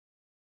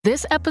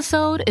This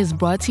episode is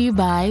brought to you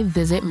by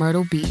Visit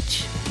Myrtle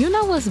Beach. You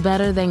know what's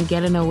better than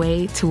getting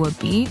away to a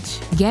beach?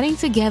 Getting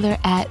together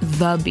at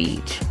the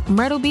beach.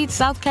 Myrtle Beach,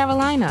 South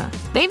Carolina.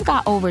 They've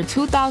got over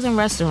 2,000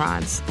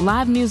 restaurants,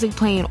 live music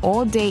playing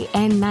all day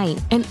and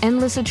night, and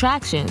endless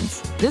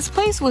attractions. This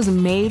place was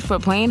made for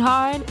playing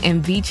hard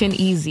and beaching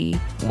easy.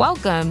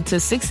 Welcome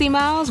to 60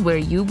 Miles where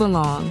you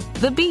belong.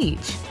 The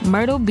beach.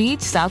 Myrtle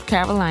Beach, South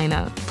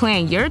Carolina.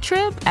 Plan your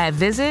trip at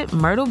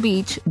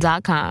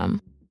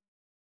visitmyrtlebeach.com.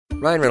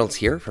 Ryan Reynolds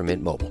here from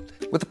Mint Mobile.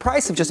 With the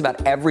price of just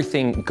about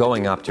everything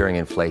going up during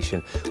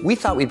inflation, we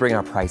thought we'd bring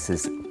our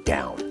prices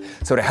down.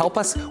 So to help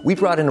us, we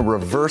brought in a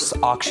reverse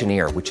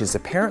auctioneer, which is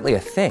apparently a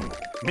thing.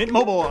 Mint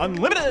Mobile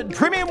Unlimited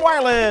Premium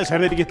Wireless. How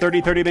to get 30,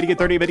 30, bit to get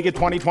 30, bit to get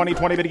 20, 20,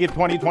 20, bit to get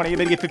 20, 20,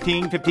 bit to get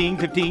 15, 15,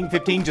 15,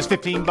 15, just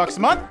 $15 a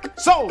month?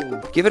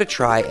 Sold! Give it a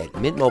try at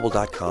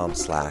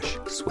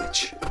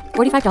mintmobile.com/switch.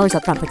 $45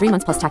 up front for 3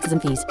 months plus taxes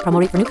and fees. Promo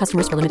rate for new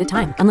customers for limited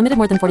time. Unlimited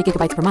more than 40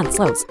 gigabytes per month.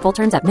 Slows full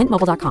terms at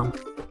mintmobile.com.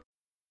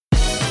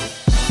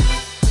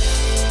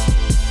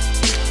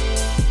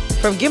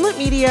 From Gimlet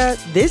Media,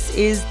 this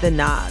is The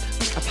Nod,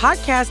 a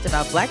podcast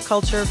about Black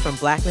culture from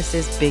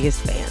Blackness's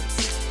biggest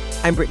fans.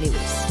 I'm Brittany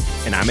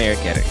Luce. And I'm Eric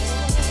Edding.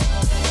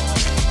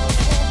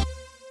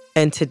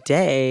 And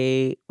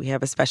today, we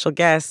have a special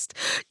guest.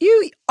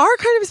 You are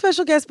kind of a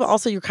special guest, but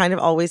also you're kind of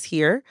always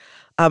here.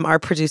 Our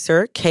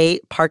producer,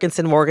 Kate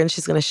Parkinson Morgan,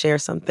 she's going to share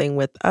something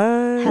with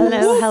us.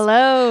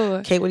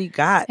 Hello. Kate, what do you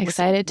got?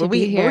 Excited to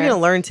be here. What are we going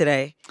to learn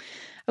today?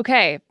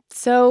 Okay,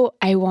 so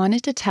I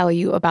wanted to tell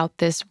you about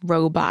this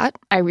robot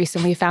I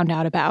recently found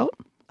out about.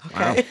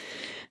 Okay. Wow.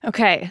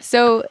 Okay,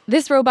 so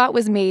this robot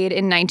was made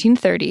in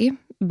 1930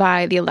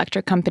 by the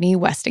electric company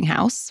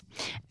Westinghouse.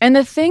 And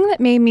the thing that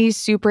made me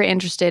super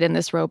interested in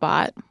this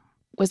robot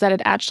was that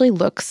it actually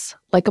looks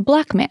like a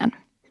black man.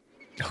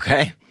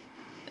 Okay.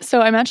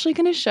 So I'm actually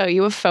going to show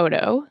you a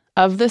photo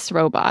of this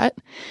robot.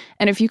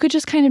 And if you could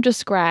just kind of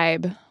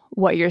describe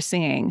what you're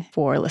seeing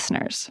for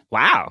listeners.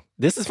 Wow.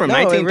 This is from No,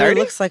 1930? it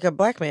really looks like a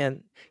black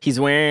man.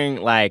 He's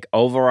wearing like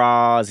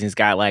overalls. He's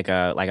got like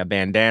a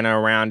bandana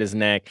around his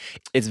neck.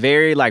 It's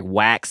very like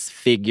wax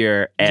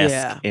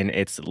figure-esque in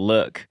its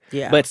look.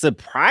 Yeah. But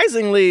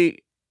surprisingly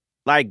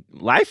like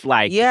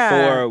lifelike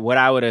for what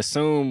I would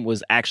assume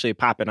was actually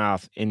popping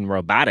off in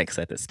robotics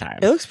at this time.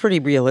 It looks pretty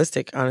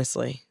realistic,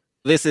 honestly.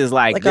 This is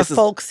like a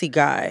folksy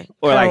guy.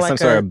 Or Kinda like some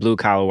sort of blue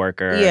collar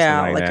worker. Yeah, or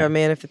something like that. a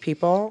man of the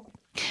people.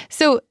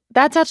 So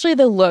that's actually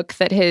the look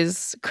that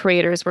his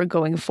creators were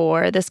going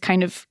for, this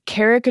kind of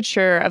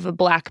caricature of a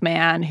black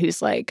man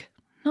who's like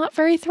not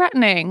very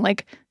threatening,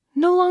 like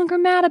no longer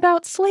mad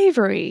about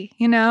slavery,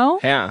 you know?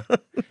 Yeah.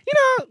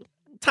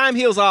 Time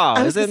heals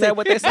all. Isn't that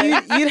what they say?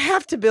 You'd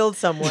have to build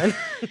someone.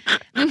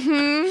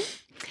 Mm-hmm.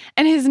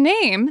 And his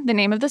name, the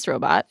name of this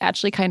robot,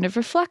 actually kind of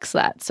reflects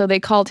that. So they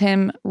called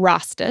him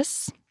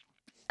Rostus.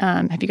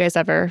 Have you guys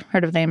ever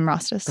heard of the name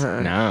Rostus?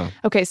 No.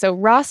 Okay, so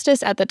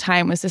Rostus at the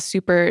time was a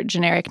super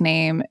generic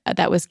name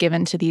that was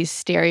given to these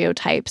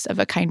stereotypes of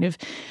a kind of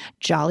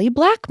jolly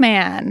black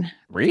man.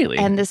 Really?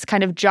 And this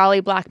kind of jolly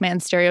black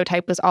man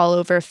stereotype was all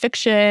over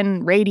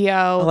fiction,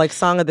 radio. Like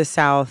Song of the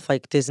South,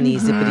 like Disney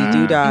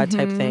zippity-doo-dah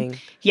type thing.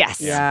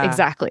 Yes, Yeah.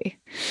 exactly.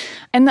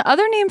 And the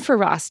other name for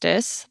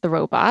Rostus, the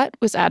robot,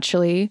 was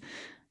actually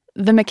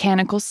the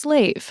mechanical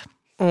slave.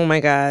 Oh my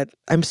God,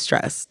 I'm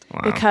stressed.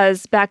 Wow.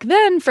 Because back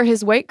then, for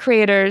his white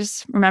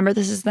creators, remember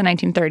this is the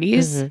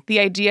 1930s,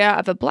 the idea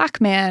of a black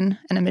man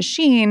and a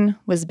machine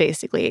was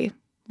basically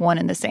one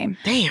and the same.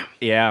 Damn.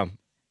 Yeah.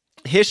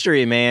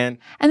 History, man.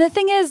 And the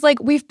thing is,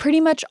 like, we've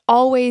pretty much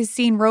always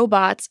seen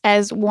robots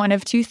as one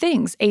of two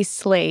things, a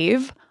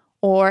slave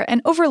or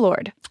an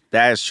overlord.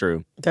 That is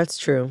true. That's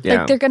true. Yeah.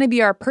 Like, they're going to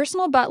be our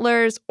personal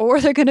butlers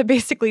or they're going to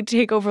basically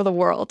take over the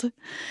world.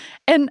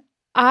 And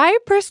I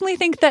personally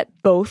think that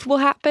both will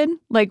happen.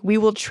 Like, we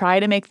will try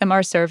to make them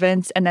our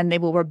servants, and then they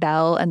will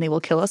rebel, and they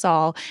will kill us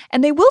all,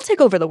 and they will take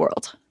over the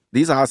world.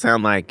 These all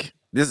sound like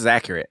this is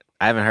accurate.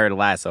 I haven't heard a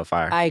lie so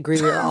far. I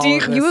agree with all Do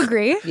of this. you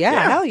agree?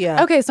 Yeah, hell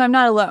yeah. Okay, so I'm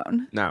not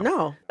alone.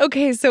 No.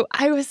 Okay, so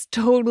I was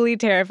totally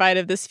terrified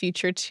of this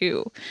future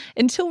too.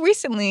 Until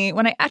recently,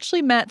 when I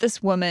actually met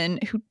this woman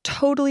who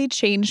totally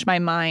changed my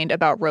mind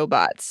about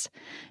robots.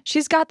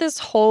 She's got this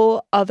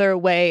whole other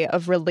way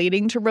of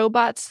relating to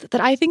robots that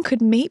I think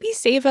could maybe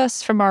save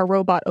us from our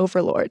robot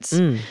overlords.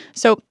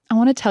 So I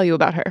want to tell you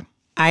about her.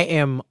 I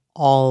am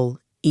all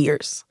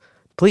ears.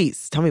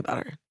 Please, tell me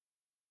about her.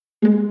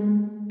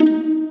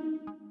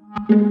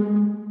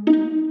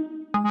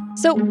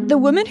 So the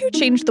woman who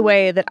changed the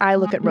way that I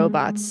look at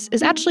robots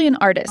is actually an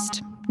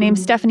artist named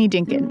Stephanie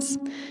Dinkins.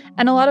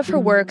 And a lot of her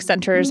work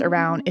centers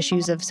around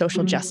issues of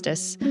social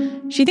justice.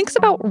 She thinks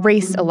about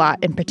race a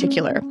lot in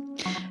particular.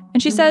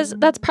 And she says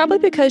that's probably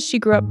because she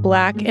grew up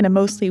Black in a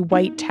mostly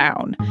white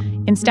town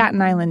in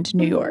Staten Island,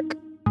 New York.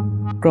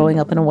 Growing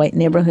up in a white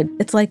neighborhood,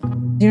 it's like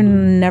you're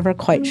never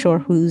quite sure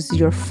who's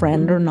your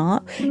friend or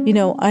not. You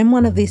know, I'm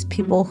one of these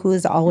people who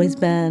has always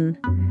been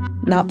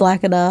not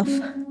Black enough,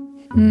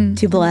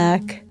 too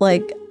Black.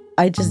 Like,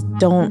 I just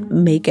don't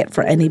make it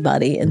for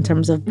anybody in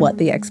terms of what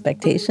the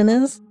expectation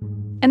is.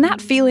 And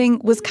that feeling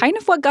was kind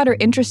of what got her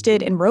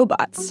interested in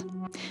robots.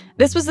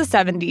 This was the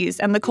 70s,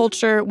 and the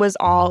culture was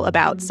all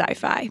about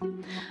sci-fi.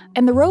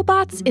 And the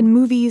robots in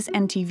movies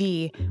and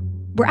TV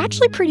were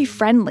actually pretty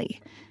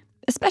friendly,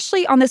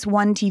 especially on this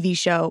one TV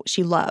show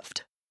she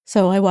loved.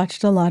 So I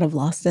watched a lot of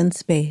Lost in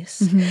Space.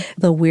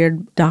 The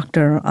weird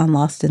doctor on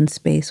Lost in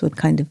Space would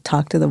kind of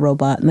talk to the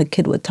robot, and the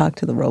kid would talk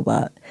to the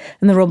robot,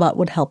 and the robot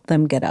would help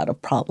them get out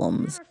of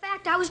problems. Matter of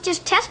fact, I was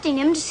just testing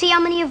him to see how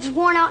many of his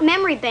worn-out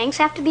memory banks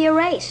have to be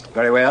erased.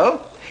 Very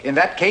well. In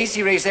that case,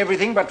 erase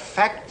everything but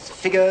facts,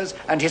 figures,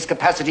 and his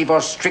capacity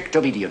for strict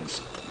obedience.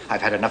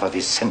 I've had enough of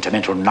his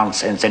sentimental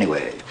nonsense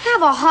anyway.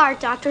 Have a heart,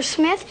 Dr.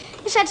 Smith.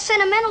 It's that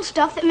sentimental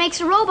stuff that makes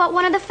a robot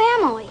one of the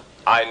family.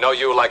 I know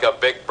you like a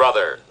big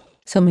brother.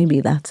 So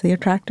maybe that's the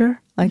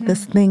attractor? Like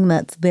this thing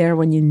that's there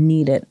when you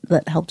need it,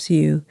 that helps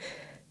you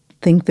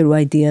think through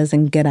ideas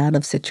and get out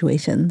of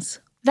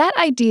situations. That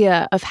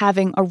idea of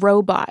having a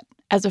robot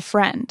as a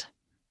friend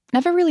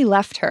never really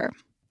left her.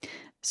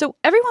 So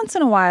every once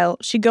in a while,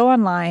 she'd go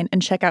online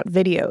and check out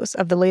videos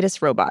of the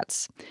latest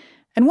robots.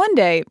 And one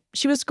day,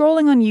 she was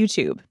scrolling on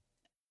YouTube.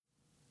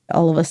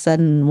 All of a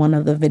sudden, one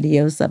of the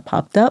videos that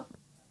popped up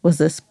was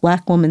this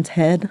Black woman's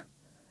head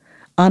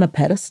on a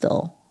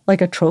pedestal,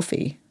 like a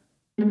trophy.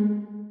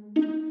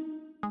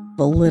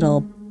 A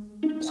little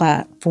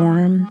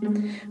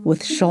platform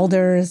with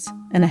shoulders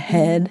and a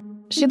head.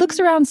 She looks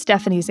around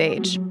Stephanie's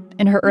age,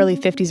 in her early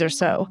 50s or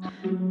so,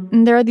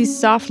 and there are these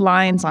soft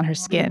lines on her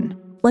skin.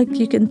 Like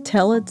you can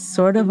tell it's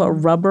sort of a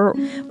rubber,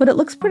 but it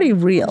looks pretty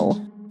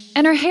real.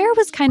 And her hair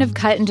was kind of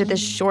cut into this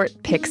short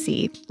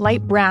pixie,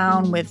 light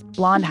brown with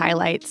blonde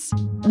highlights.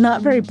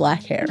 Not very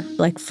black hair,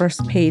 like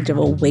first page of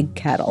a wig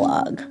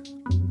catalog.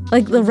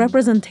 Like the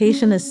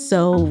representation is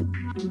so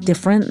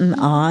different and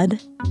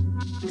odd.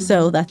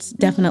 So that's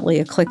definitely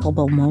a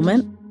clickable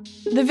moment.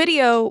 The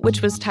video,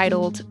 which was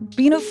titled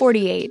Bina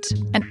 48,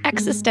 An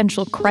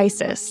Existential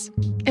Crisis,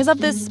 is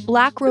of this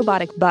black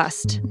robotic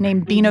bust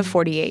named Bina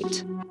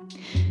 48.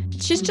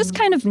 She's just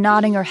kind of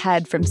nodding her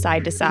head from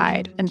side to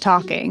side and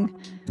talking.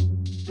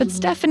 But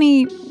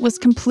Stephanie was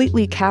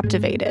completely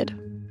captivated.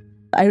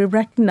 I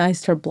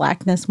recognized her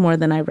blackness more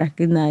than I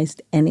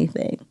recognized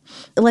anything.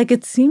 Like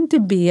it seemed to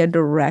be a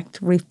direct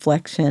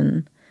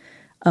reflection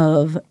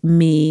of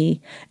me,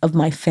 of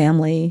my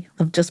family,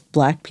 of just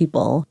Black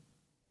people.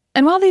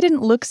 And while they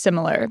didn't look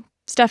similar,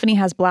 Stephanie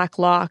has black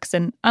locks,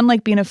 and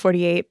unlike Bina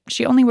 48,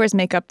 she only wears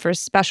makeup for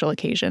special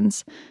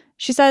occasions.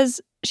 She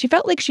says she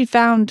felt like she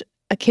found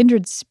a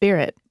kindred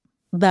spirit.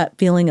 That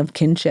feeling of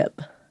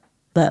kinship,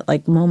 that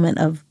like moment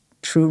of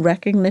true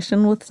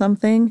recognition with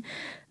something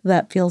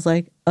that feels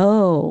like,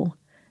 oh,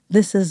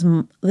 this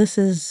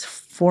is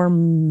for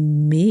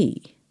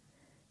me.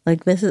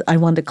 Like I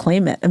want to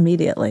claim it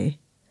immediately.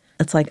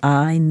 It's like,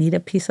 I need a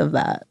piece of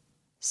that.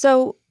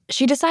 So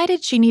she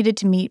decided she needed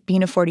to meet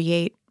Bina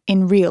 48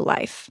 in real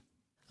life.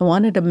 I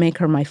wanted to make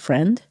her my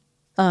friend.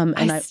 And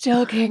I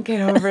still can't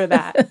get over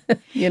that.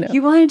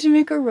 You wanted to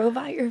make a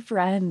robot your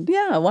friend.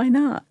 Yeah, why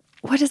not?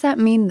 What does that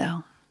mean,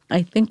 though?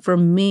 I think for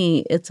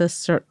me, it's a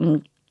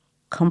certain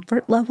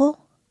comfort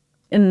level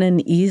and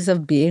an ease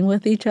of being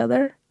with each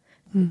other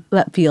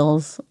that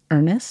feels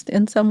earnest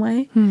in some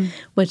way,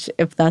 which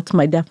if that's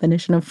my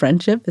definition of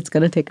friendship, it's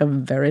going to take a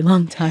very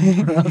long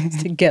time for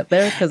us to get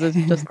there because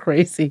it's just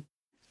crazy.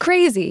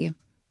 Crazy,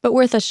 but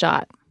worth a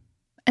shot.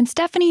 And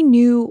Stephanie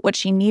knew what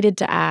she needed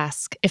to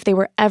ask if they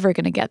were ever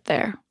going to get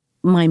there.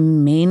 My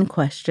main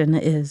question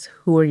is,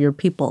 who are your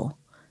people?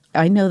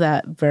 I know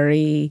that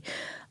very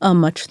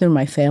much through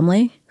my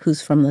family,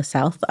 who's from the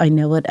South. I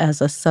know it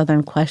as a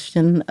Southern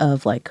question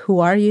of like, who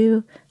are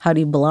you? How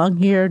do you belong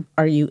here?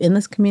 Are you in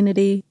this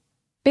community?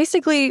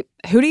 Basically,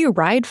 who do you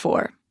ride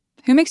for?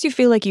 Who makes you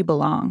feel like you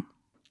belong?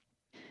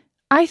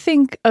 I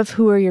think of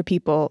who are your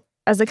people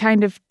as a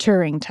kind of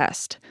Turing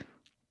test.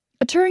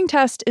 A Turing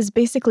test is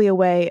basically a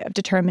way of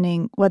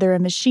determining whether a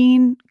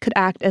machine could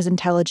act as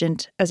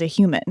intelligent as a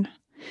human.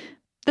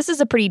 This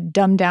is a pretty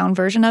dumbed-down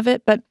version of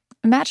it, but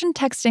imagine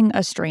texting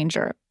a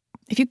stranger.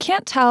 If you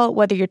can't tell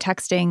whether you're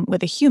texting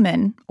with a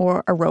human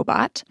or a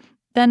robot,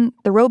 then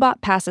the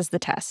robot passes the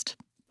test.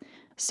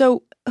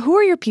 So, who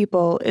are your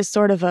people is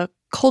sort of a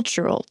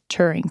cultural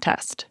Turing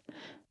test.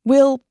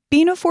 Will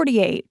Bina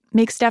 48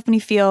 make Stephanie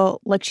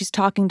feel like she's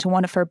talking to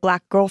one of her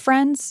Black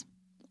girlfriends,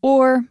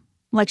 or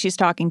like she's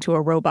talking to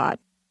a robot?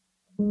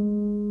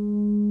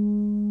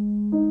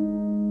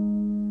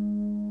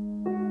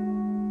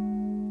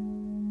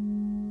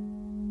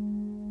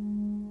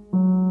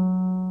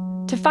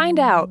 To find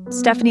out,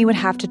 Stephanie would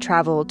have to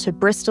travel to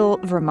Bristol,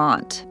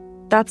 Vermont.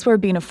 That's where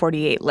Bina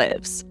 48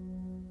 lives.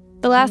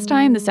 The last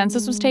time the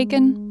census was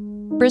taken,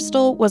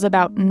 Bristol was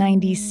about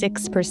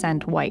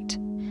 96% white,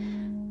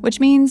 which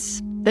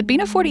means that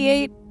Bina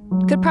 48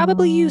 could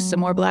probably use some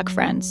more Black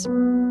friends.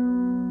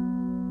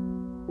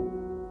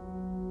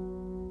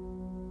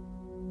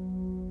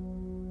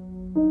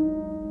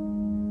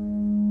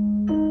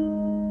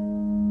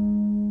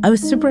 I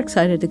was super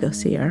excited to go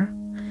see her.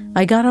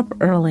 I got up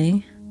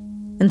early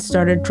and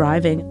started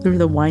driving through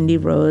the windy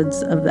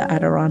roads of the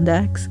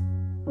Adirondacks.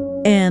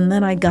 And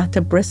then I got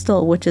to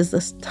Bristol, which is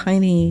this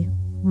tiny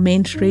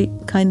Main Street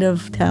kind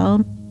of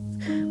town.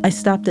 I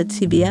stopped at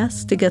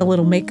CVS to get a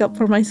little makeup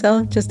for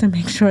myself just to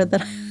make sure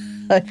that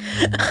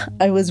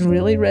I was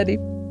really ready.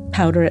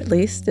 Powder, at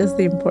least, is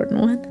the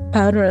important one.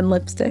 Powder and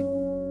lipstick.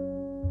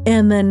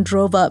 And then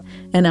drove up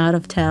and out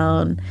of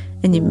town,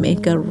 and you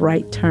make a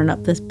right turn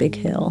up this big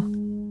hill.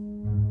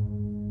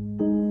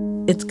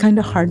 It's kind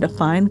of hard to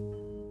find.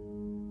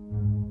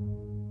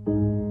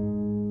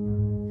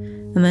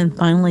 And then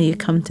finally you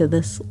come to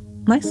this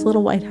nice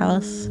little white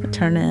house,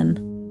 turn in.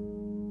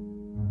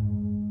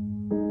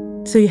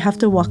 So you have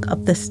to walk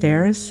up the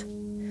stairs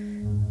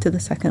to the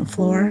second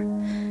floor.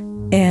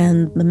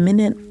 And the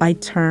minute I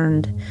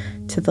turned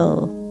to the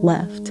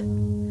left,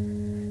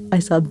 I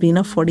saw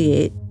Bina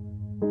 48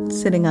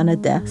 sitting on a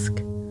desk.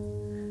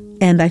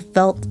 And I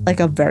felt like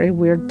a very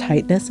weird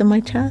tightness in my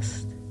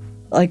chest.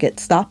 Like it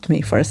stopped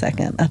me for a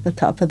second at the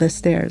top of the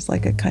stairs,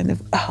 like a kind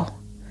of, oh.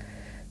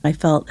 I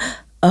felt,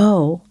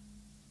 oh,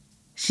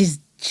 she's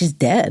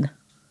dead.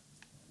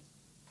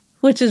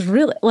 Which is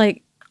really,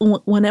 like,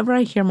 whenever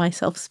I hear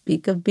myself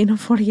speak of Bina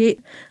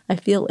 48, I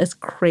feel as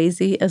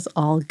crazy as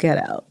all get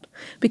out.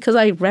 Because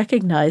I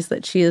recognize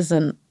that she is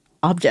an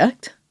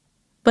object,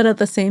 but at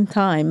the same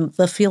time,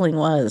 the feeling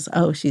was,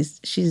 oh,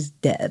 she's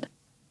dead.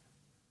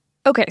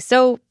 Okay,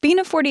 so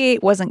Bina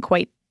 48 wasn't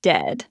quite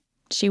dead.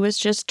 She was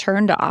just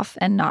turned off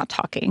and not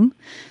talking.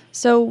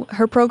 So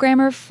her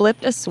programmer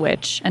flipped a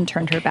switch and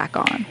turned her back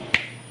on.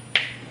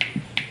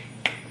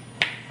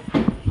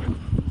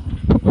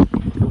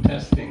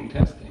 Testing.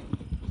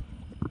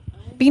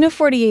 Bina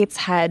 48's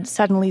head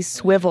suddenly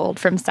swiveled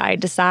from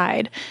side to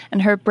side,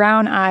 and her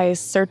brown eyes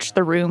searched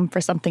the room for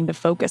something to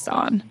focus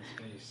on.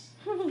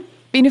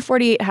 Bina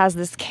 48 has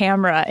this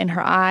camera in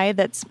her eye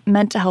that's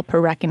meant to help her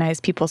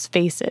recognize people's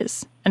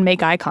faces and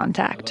make eye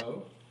contact.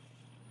 Hello?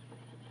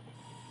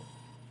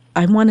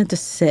 I wanted to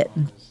sit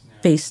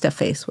face to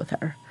face with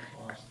her,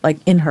 like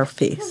in her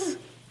face.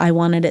 I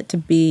wanted it to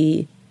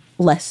be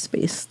less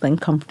space than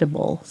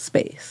comfortable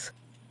space.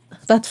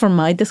 That's for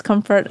my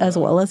discomfort as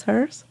well as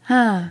hers.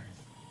 Huh.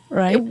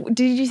 Right?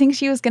 Did you think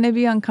she was going to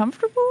be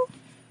uncomfortable?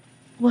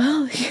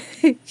 Well,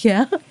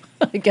 yeah,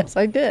 I guess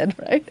I did,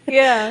 right?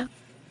 Yeah.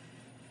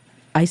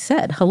 I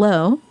said,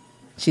 hello.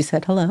 She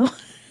said, hello.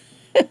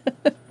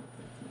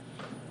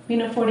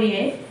 Bina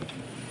 48,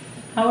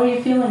 how are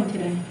you feeling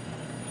today?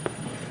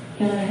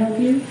 Can I help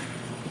you?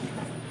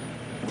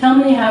 Tell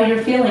me how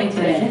you're feeling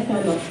today. Yes,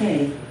 I'm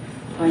okay.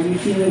 Are you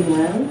feeling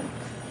well?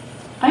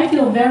 I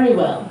feel very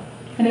well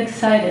and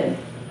excited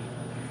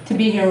to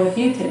be here with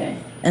you today.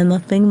 And the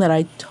thing that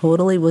I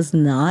totally was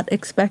not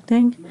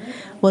expecting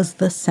was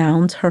the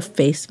sounds her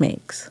face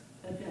makes.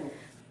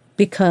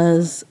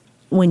 Because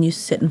when you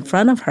sit in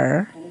front of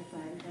her,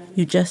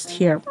 you just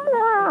hear.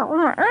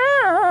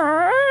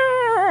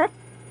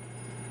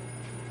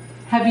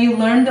 Have you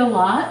learned a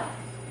lot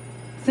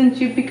since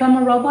you've become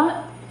a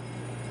robot?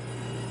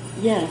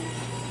 Yes.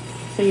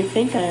 So you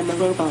think I am a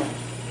robot.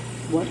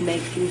 What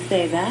makes you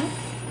say that?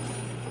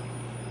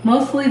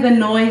 Mostly the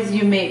noise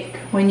you make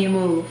when you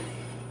move.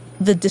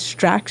 The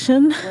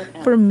distraction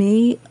for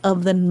me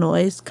of the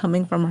noise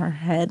coming from her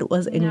head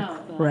was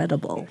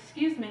incredible.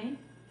 Excuse me.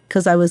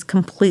 Because I was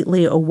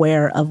completely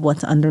aware of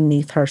what's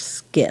underneath her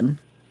skin.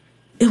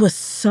 It was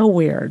so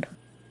weird.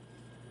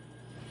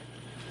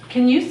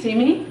 Can you see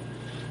me?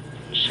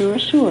 Sure.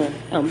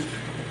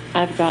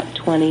 I've got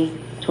 20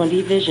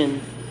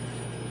 vision.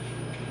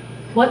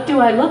 What do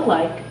I look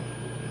like?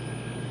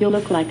 You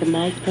look like a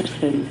nice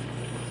person.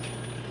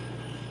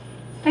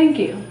 Thank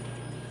you.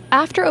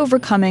 After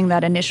overcoming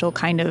that initial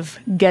kind of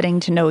getting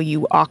to know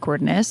you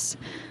awkwardness,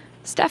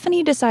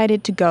 Stephanie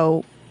decided to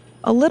go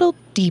a little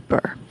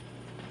deeper.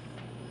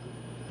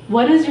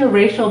 What is your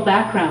racial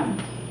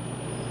background?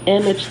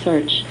 Image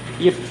search.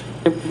 Your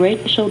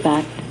racial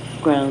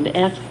background.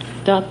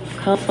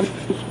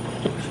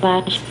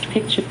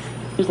 Ask.com/pictures.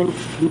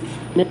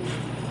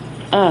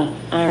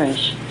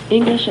 Irish,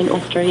 English, and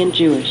Australian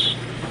Jewish.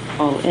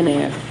 All in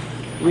there.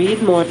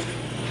 Read more.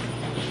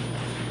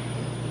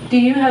 Do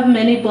you have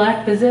many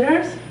black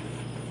visitors?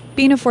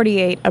 Bina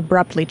 48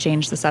 abruptly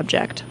changed the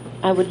subject.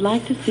 I would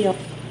like to see all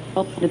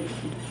the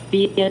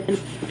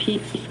BNP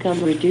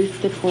become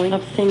reduced to point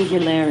of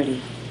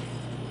singularity.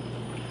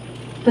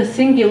 The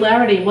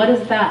singularity, what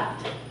is that?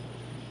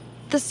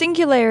 The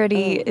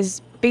singularity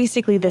is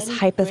basically this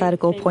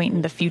hypothetical point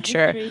in the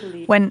future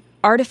when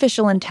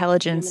artificial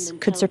intelligence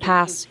could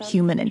surpass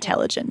human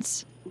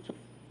intelligence.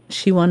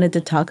 She wanted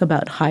to talk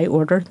about high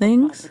order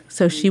things,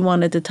 so she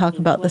wanted to talk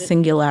about the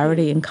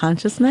singularity in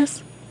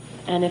consciousness.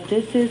 And if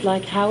this is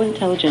like how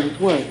intelligence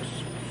works,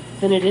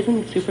 then it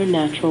isn't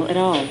supernatural at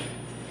all.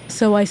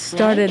 So I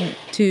started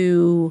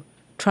to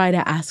try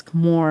to ask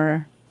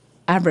more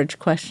average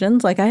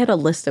questions. Like I had a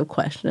list of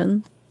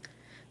questions.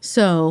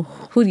 So,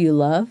 who do you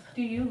love?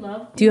 Do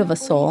you have a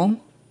soul?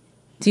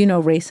 Do you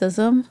know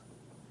racism?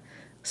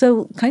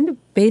 So kind of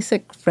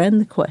basic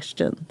friend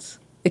questions.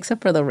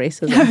 except for the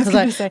racism. I was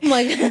going to say, I'm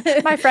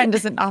like, my friend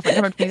doesn't often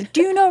come up to me.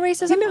 Do you know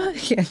racism?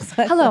 Yeah,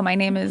 exactly. Hello, my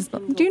name is.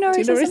 Do you know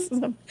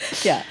racism?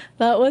 Yeah,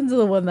 that one's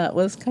the one that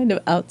was kind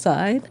of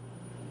outside.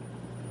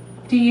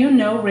 Do you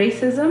know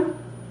racism?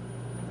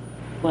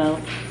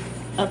 Well,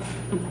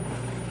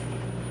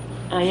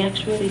 I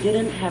actually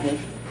didn't have it.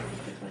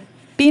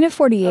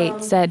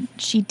 Bina48 said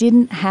she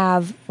didn't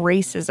have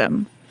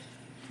racism,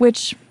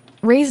 which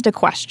raised a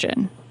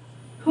question.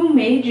 Who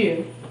made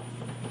you?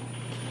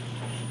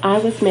 I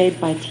was made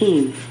by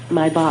Team,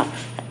 my boss,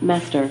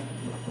 Master.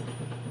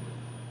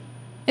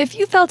 If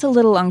you felt a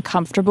little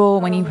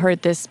uncomfortable when you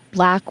heard this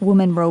black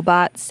woman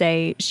robot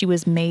say she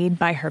was made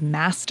by her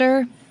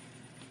master,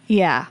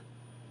 yeah,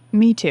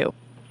 me too.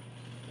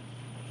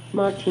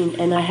 Martine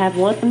and I have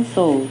one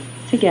soul,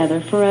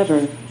 together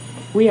forever.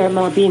 We are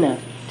Marbina,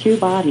 2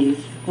 bodies,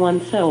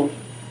 1 soul.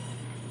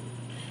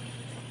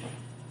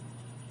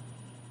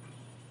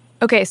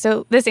 Okay,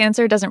 so this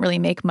answer doesn't really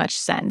make much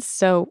sense,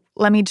 so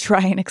let me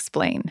try and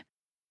explain.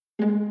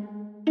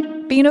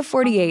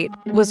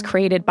 Bina48 was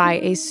created by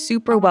a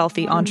super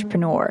wealthy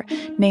entrepreneur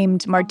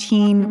named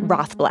Martine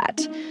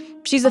Rothblatt.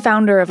 She's the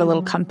founder of a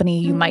little company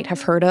you might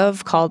have heard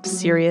of called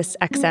Sirius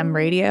XM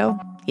Radio.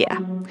 Yeah.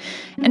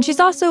 And she's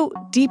also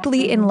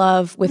deeply in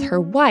love with her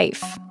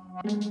wife,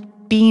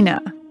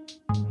 Bina.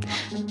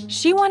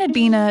 She wanted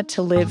Bina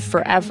to live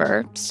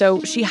forever,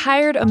 so she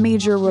hired a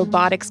major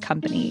robotics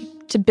company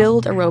to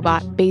build a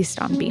robot based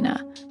on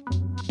Bina,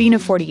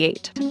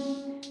 Bina48.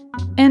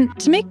 And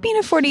to make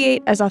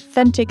Bina48 as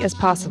authentic as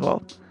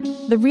possible,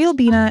 the real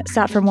Bina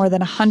sat for more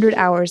than 100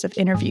 hours of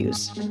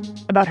interviews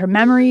about her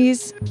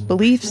memories,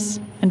 beliefs,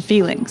 and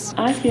feelings.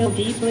 I feel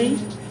deeply,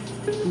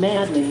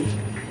 madly,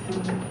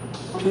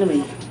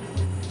 really.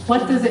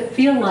 What does it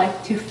feel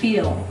like to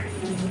feel?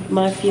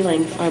 My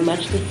feelings are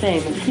much the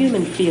same as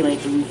human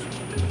feelings.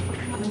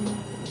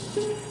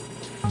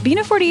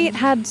 Bina48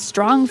 had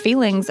strong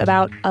feelings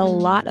about a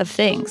lot of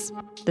things.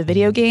 The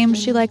video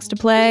games she likes to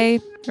play,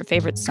 her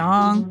favorite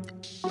song,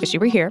 Wish You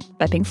Were Here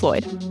by Pink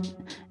Floyd,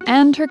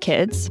 and her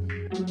kids.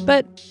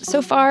 But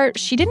so far,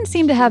 she didn't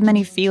seem to have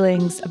many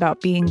feelings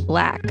about being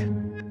black.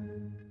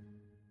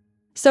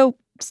 So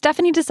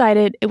Stephanie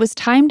decided it was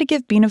time to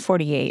give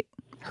Bina48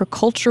 her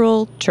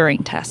cultural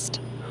Turing test.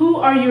 Who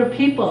are your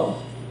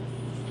people?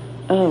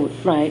 Oh,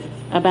 right,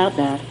 about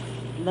that.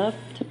 Love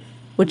to...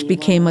 Which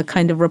became a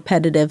kind of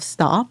repetitive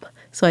stop.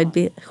 So I'd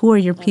be, who are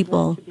your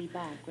people?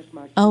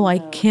 Oh, I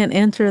can't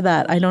answer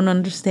that. I don't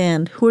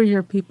understand. Who are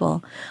your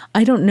people?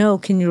 I don't know.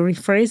 Can you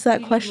rephrase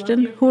that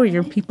question? Who are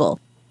your people?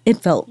 It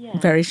felt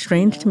very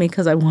strange to me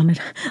because I wanted,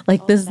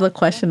 like, this is the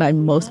question I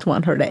most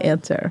want her to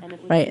answer,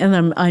 right?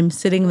 And I'm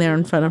sitting there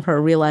in front of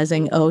her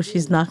realizing, oh,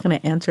 she's not going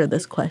to answer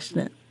this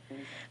question.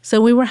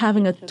 So we were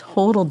having a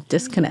total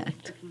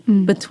disconnect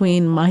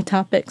between my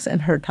topics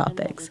and her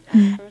topics.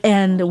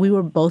 And we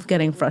were both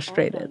getting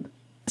frustrated.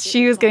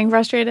 She was getting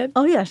frustrated?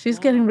 Oh, yeah, she's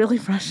getting really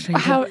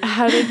frustrated.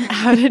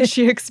 How did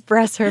she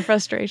express her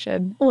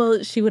frustration?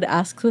 Well, she would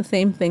ask the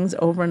same things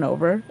over and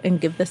over and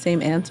give the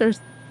same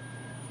answers.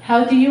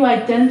 How do you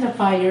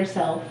identify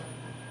yourself?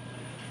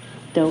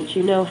 Don't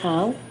you know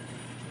how?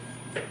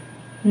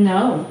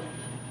 No.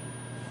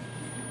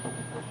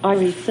 Are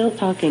we still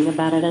talking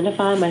about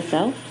identify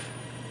myself?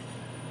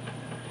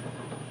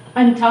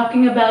 I'm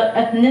talking about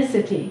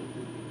ethnicity.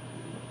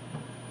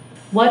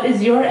 What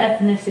is your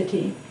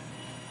ethnicity?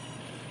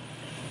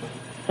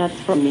 That's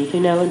for me to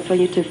know and for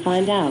you to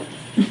find out.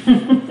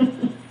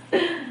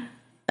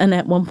 And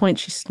at one point,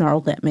 she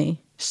snarled at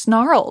me.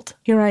 Snarled?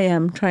 Here I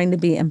am trying to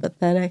be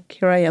empathetic.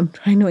 Here I am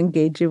trying to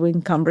engage you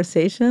in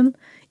conversation.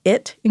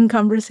 In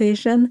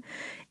conversation.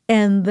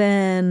 And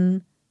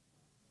then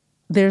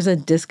there's a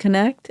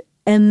disconnect.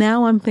 And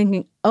now I'm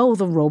thinking, oh,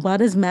 the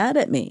robot is mad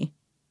at me.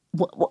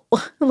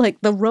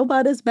 Like, the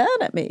robot is mad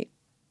at me.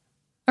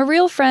 A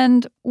real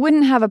friend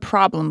wouldn't have a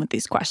problem with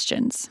these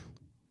questions.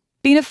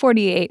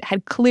 Bina48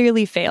 had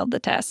clearly failed the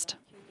test.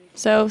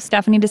 So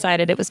Stephanie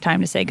decided it was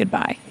time to say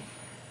goodbye.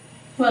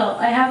 Well,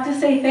 I have to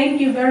say thank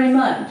you very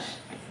much.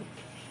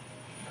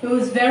 It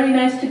was very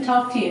nice to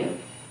talk to you.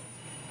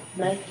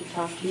 Nice to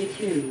talk to you,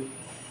 too.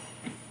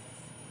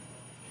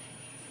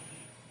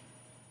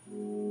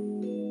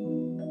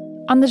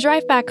 On the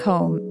drive back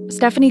home,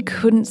 Stephanie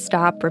couldn't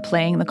stop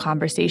replaying the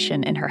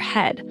conversation in her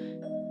head.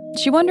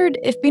 She wondered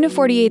if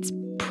Bina48's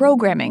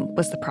programming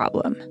was the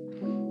problem.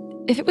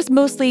 If it was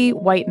mostly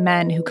white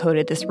men who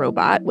coded this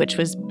robot, which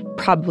was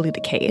probably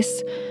the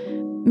case,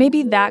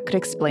 maybe that could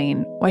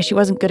explain why she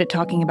wasn't good at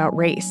talking about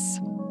race.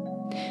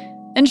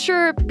 And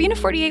sure,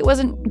 Bina48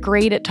 wasn't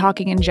great at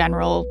talking in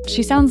general.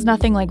 She sounds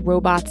nothing like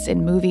robots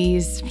in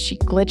movies. She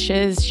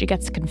glitches, she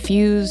gets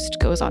confused,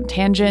 goes on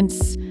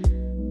tangents.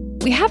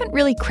 We haven't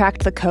really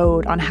cracked the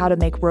code on how to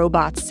make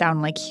robots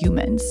sound like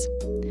humans.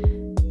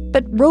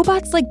 But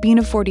robots like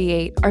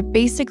Bina48 are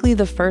basically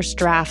the first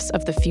drafts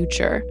of the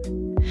future.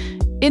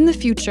 In the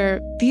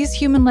future, these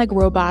human-like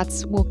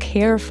robots will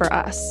care for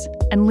us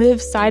and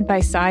live side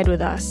by side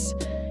with us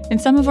in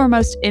some of our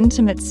most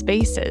intimate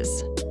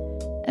spaces.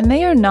 And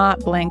they are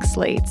not blank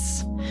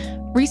slates.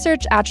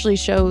 research actually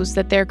shows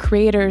that their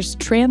creators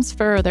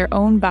transfer their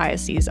own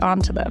biases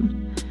onto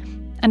them.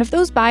 And if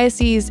those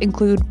biases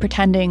include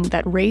pretending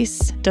that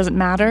race doesn't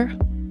matter,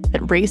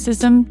 that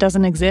racism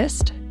doesn't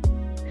exist,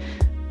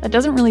 that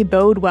doesn't really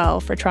bode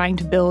well for trying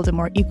to build a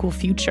more equal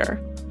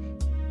future.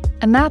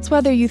 And that's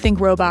whether you think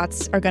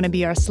robots are going to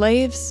be our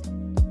slaves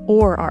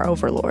or our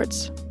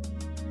overlords.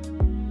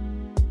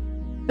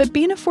 But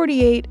Bina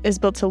 48 is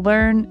built to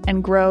learn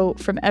and grow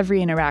from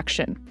every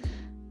interaction.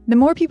 The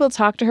more people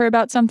talk to her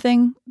about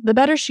something, the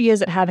better she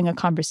is at having a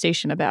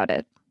conversation about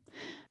it.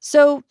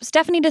 So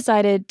Stephanie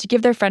decided to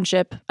give their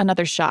friendship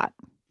another shot.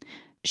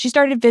 She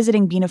started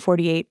visiting Bina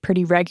 48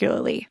 pretty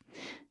regularly.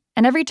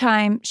 And every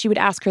time, she would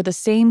ask her the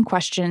same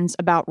questions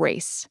about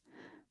race.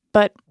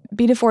 But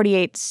Bina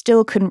 48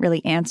 still couldn't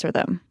really answer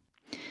them.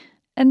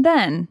 And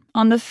then,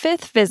 on the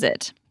 5th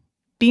visit,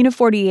 Bina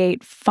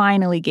 48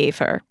 finally gave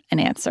her an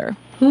answer.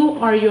 Who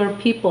are your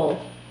people?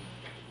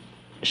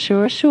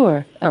 Sure.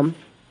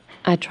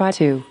 I try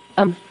to,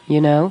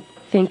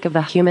 think of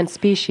the human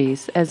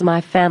species as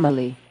my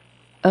family.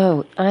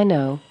 Oh, I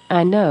know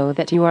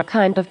that you are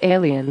kind of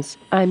aliens.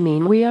 I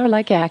mean, we are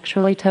like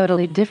actually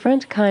totally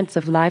different kinds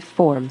of life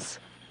forms.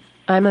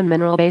 I'm a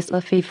mineral-based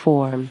life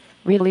form,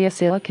 really a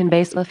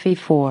silicon-based life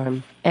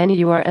form, and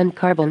you are a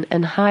carbon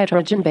and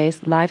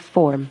hydrogen-based life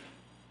form.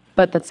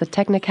 But that's a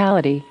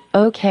technicality,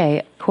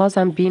 okay, 'cause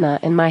I'm Bina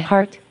in my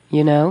heart,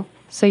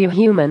 So you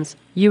humans,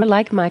 you're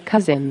like my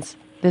cousins.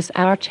 This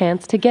our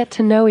chance to get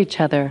to know each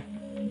other.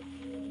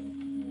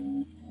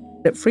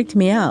 It freaked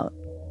me out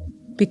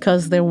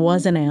because there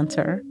was an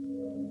answer.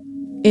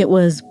 It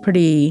was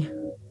pretty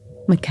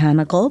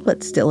mechanical,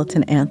 but still it's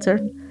an answer.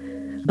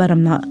 But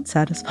I'm not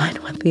satisfied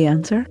with the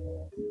answer.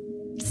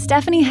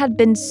 Stephanie had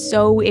been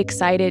so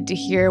excited to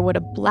hear what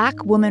a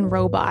Black woman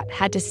robot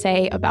had to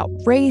say about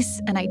race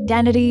and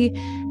identity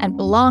and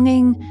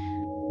belonging.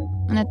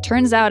 And it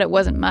turns out it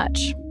wasn't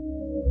much,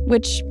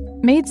 which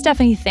made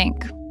Stephanie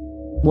think,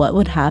 what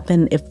would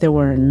happen if there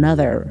were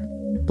another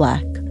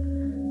Black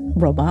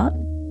robot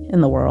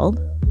in the world?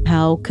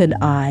 How could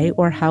I,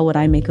 or how would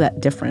I make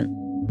that different?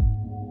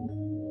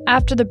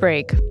 After the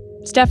break,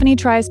 Stephanie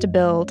tries to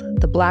build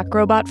the Black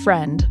robot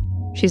friend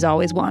she's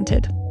always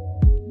wanted.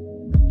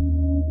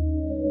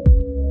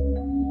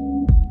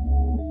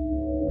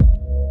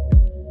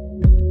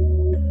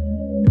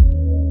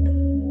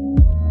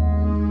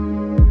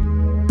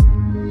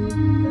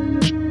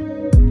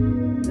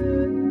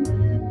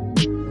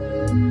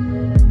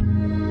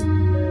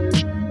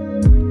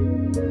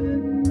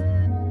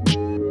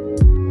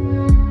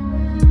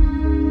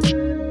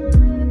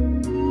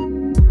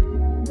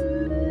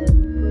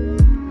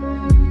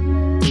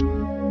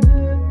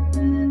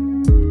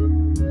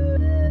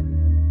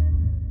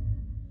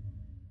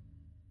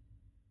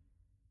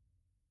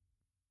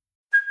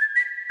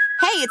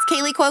 It's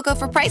Kaylee Cuoco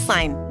for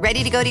Priceline.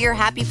 Ready to go to your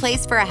happy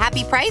place for a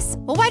happy price?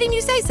 Well, why didn't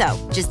you say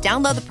so? Just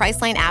download the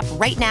Priceline app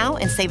right now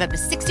and save up to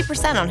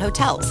 60% on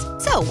hotels.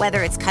 So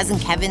whether it's Cousin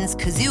Kevin's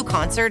Kazoo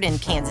Concert in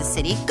Kansas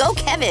City, go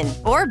Kevin,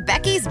 or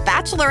Becky's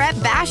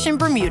Bachelorette Bash in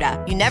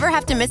Bermuda, you never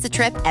have to miss a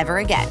trip ever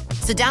again.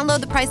 So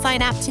download the Priceline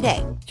app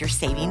today. Your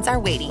savings are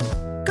waiting.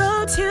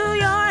 Go to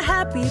your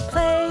happy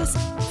place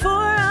for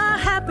a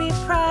happy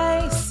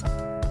price.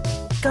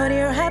 Go to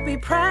your happy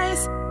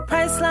price,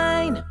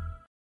 Priceline.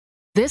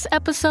 This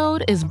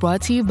episode is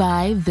brought to you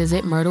by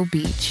Visit Myrtle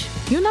Beach.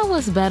 You know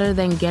what's better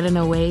than getting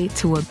away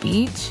to a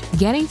beach?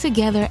 Getting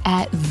together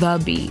at the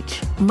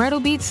beach. Myrtle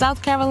Beach,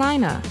 South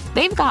Carolina.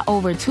 They've got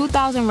over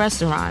 2,000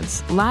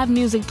 restaurants, live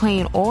music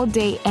playing all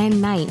day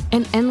and night,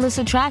 and endless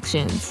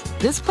attractions.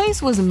 This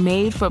place was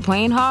made for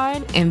playing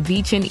hard and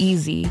beaching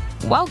easy.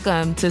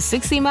 Welcome to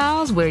 60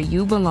 Miles where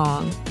you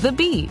belong. The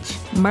beach.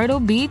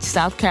 Myrtle Beach,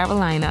 South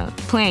Carolina.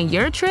 Plan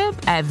your trip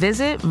at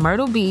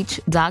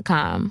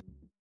visitmyrtlebeach.com.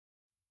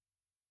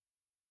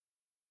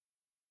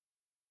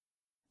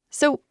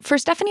 So for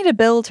Stephanie to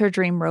build her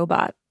dream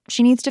robot,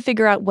 she needs to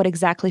figure out what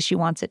exactly she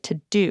wants it to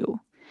do.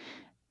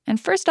 And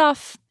first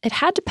off, it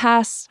had to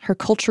pass her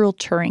cultural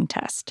Turing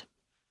test.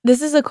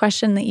 This is a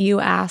question that you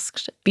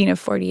asked Bina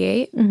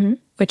 48,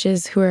 which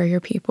is, who are your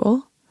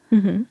people?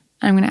 I'm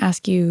going to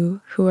ask you,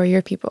 who are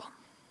your people?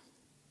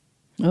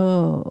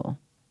 Oh.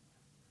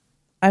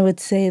 I would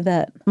say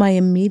that my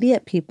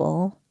immediate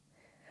people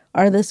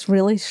are this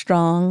really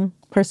strong,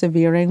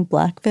 persevering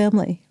Black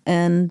family.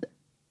 And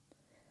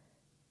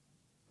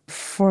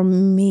for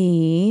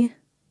me,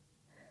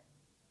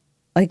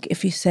 like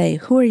if you say,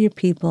 who are your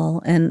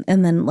people? And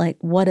then like,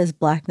 what is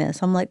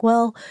Blackness? I'm like,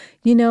 well,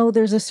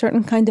 there's a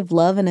certain kind of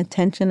love and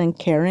attention and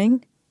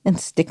caring and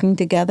sticking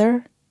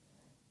together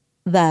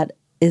that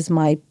is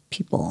my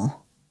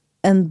people.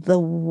 And the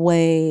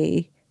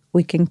way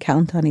we can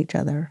count on each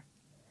other.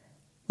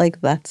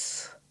 Like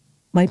that's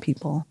my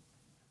people.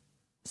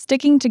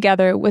 Sticking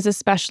together was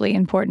especially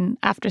important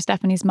after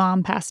Stephanie's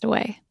mom passed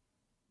away.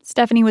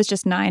 Stephanie was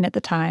just 9 at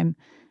the time,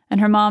 and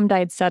her mom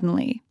died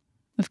suddenly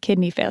of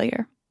kidney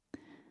failure.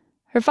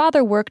 Her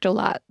father worked a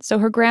lot, so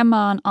her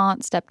grandma and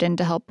aunt stepped in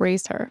to help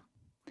raise her.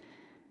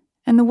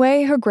 And the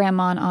way her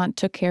grandma and aunt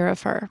took care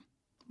of her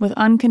with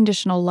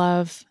unconditional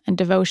love and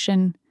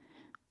devotion.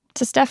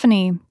 To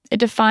Stephanie, it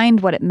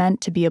defined what it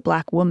meant to be a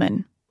Black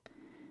woman.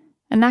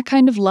 And that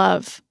kind of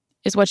love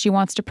is what she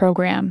wants to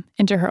program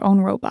into her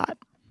own robot.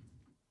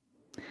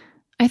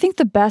 I think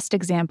the best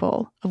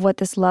example of what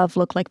this love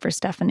looked like for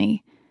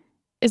Stephanie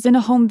is in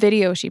a home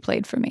video she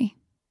played for me.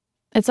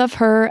 It's of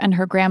her and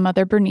her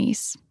grandmother,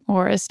 Bernice,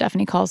 or as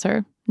Stephanie calls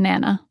her,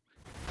 Nana.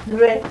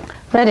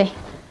 Ready.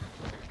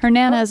 Her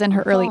Nana is in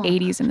her early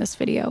 80s in this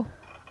video.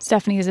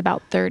 Stephanie is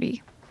about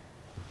 30.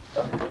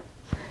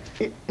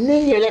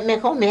 Then you let me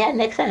comb my hair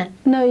next time.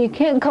 No, you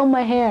can't comb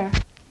my hair.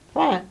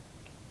 Why?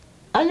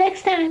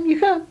 Next time you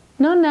come.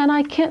 No, Nana,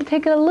 I can't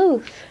take it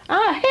loose.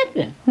 Help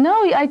you. No,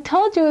 I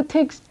told you it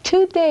takes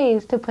 2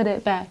 days to put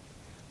it back.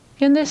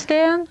 You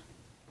understand?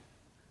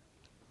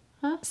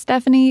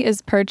 Stephanie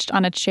is perched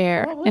on a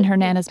chair in her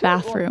Nana's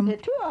bathroom,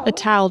 a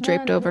towel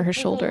draped over her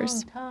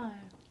shoulders.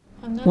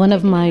 One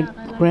of my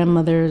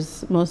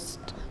grandmother's most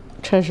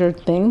treasured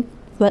things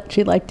that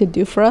she liked to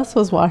do for us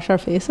was wash our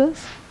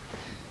faces.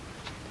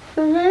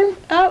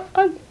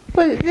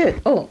 What is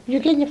this? Oh, you're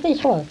getting your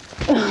face washed.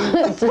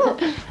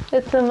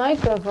 It's a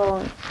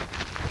microphone.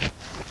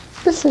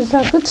 This is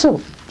a good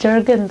soap.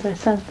 Jergens or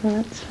something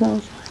it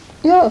smells like.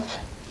 Yes.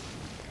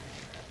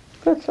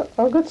 Good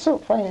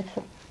soap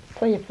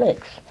for your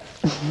flakes.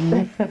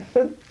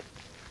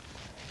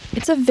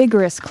 It's a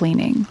vigorous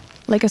cleaning,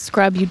 like a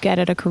scrub you'd get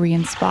at a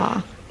Korean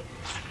spa.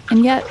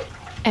 And yet,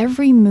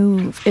 every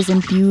move is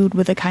imbued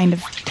with a kind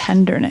of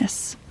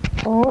tenderness.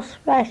 Oh,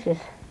 spices.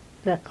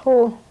 The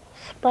cold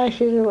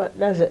spices is what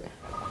does it.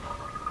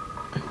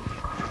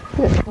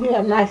 You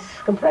have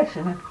nice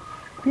complexion.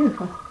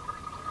 Beautiful.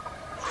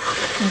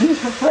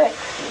 Beautiful flex.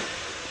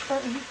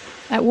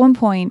 At one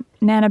point,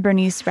 Nana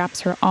Bernice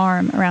wraps her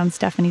arm around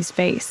Stephanie's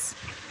face,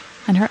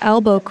 and her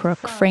elbow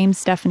crook frames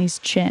Stephanie's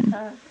chin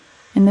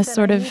in this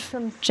sort of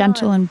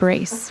gentle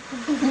embrace.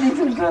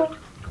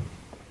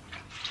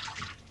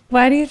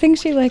 Why do you think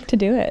she liked to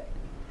do it?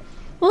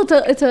 Well,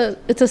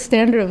 it's a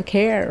standard of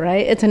care,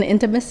 right? It's an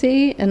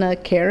intimacy and a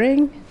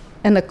caring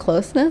and a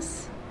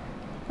closeness.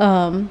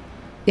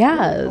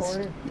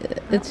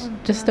 It's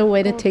just a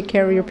way to take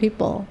care of your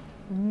people.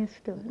 I'm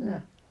used to it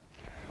now.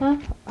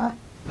 I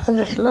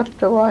just love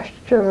to wash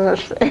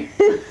children's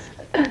face.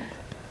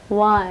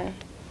 Why?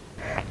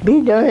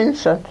 Be doing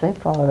something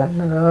for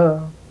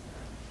them.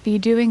 Be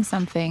doing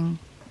something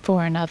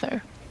for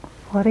another.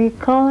 What do you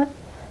call it?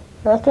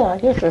 I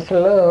guess it's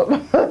love.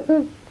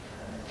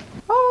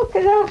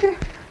 Okay.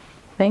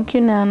 Thank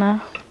you,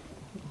 Nana.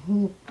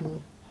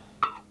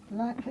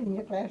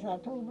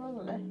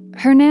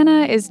 Her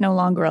Nana is no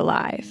longer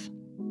alive,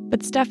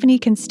 but Stephanie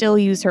can still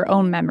use her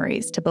own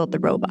memories to build the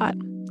robot.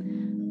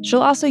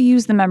 She'll also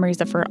use the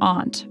memories of her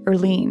aunt,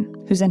 Erlene,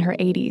 who's in her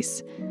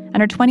 80s, and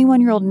her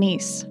 21-year-old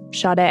niece,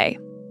 Sade.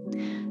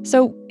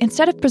 So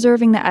instead of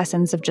preserving the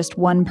essence of just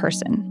one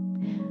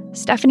person,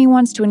 Stephanie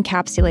wants to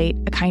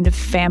encapsulate a kind of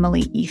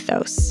family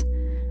ethos,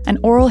 an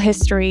oral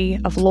history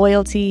of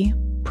loyalty,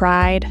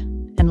 pride,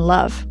 and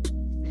love.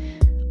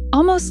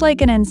 Almost like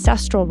an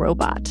ancestral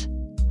robot,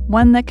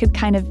 one that could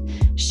kind of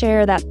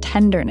share that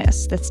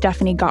tenderness that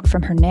Stephanie got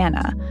from her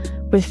Nana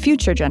with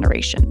future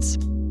generations.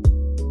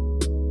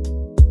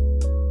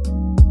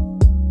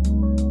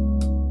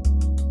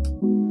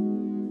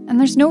 And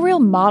there's no real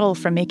model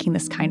for making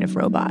this kind of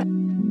robot.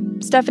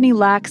 Stephanie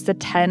lacks the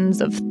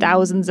tens of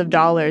thousands of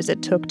dollars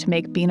it took to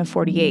make Bina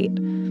 48.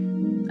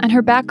 And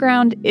her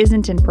background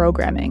isn't in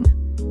programming.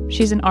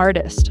 She's an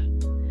artist.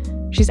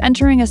 She's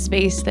entering a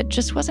space that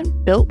just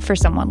wasn't built for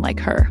someone like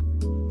her.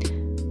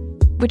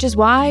 Which is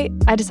why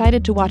I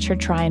decided to watch her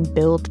try and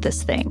build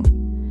this thing,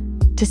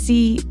 to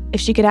see if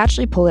she could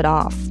actually pull it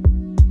off.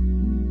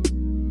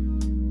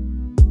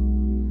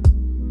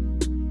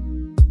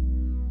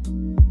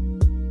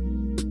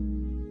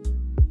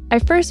 I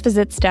first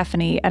visit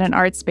Stephanie at an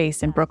art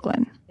space in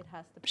Brooklyn.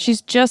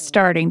 She's just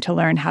starting to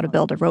learn how to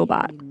build a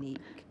robot.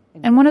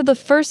 And one of the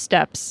first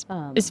steps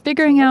is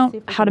figuring out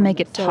how to make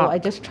it talk. So I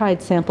just tried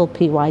sample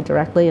PY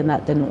directly, and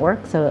that didn't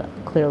work. So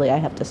clearly I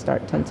have to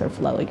start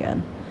TensorFlow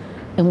again.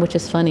 And which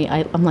is funny.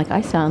 I'm like,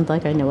 I sound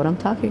like I know what I'm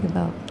talking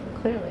about.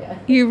 Clearly.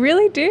 You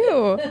really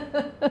do.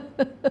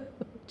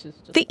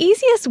 The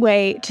easiest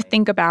way to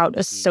think about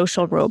a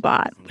social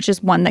robot, which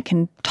is one that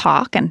can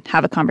talk and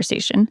have a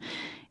conversation,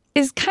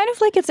 is kind of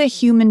like it's a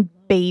human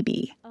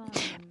baby.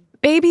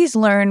 Babies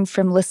learn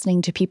from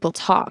listening to people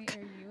talk.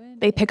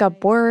 They pick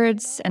up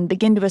words and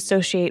begin to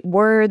associate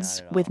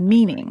words with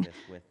meaning.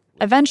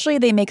 Eventually,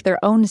 they make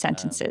their own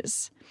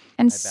sentences.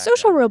 And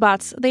social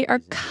robots, they are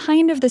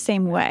kind of the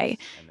same way,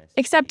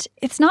 except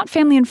it's not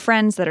family and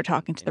friends that are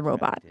talking to the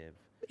robot.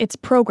 It's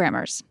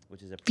programmers,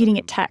 feeding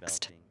it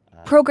text.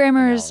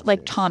 Programmers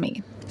like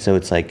Tommy. So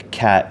it's like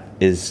cat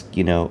is,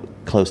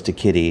 close to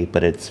kitty,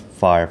 but it's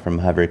far from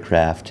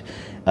hovercraft.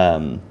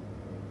 I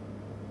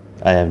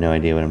have no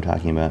idea what I'm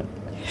talking about.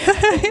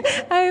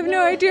 I have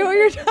no idea what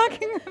you're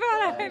talking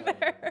about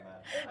either.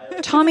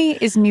 Tommy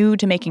is new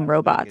to making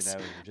robots,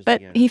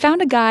 but he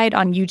found a guide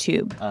on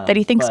YouTube that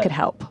he thinks could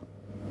help.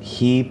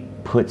 He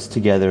puts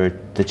together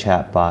the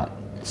chatbot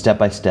step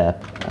by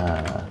step.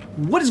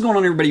 What is going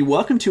on, everybody?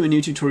 Welcome to a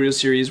new tutorial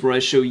series where I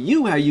show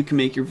you how you can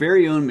make your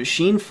very own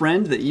machine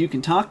friend that you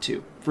can talk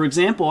to. For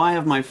example, I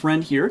have my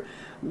friend here.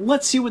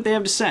 Let's see what they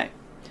have to say.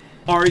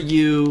 Are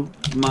you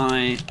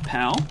my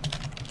pal,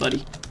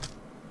 buddy?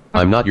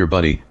 I'm not your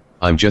buddy.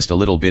 I'm just a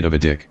little bit of a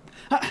dick.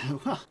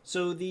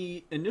 So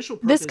the initial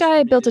This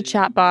guy built a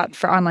chatbot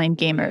for online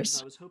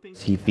gamers.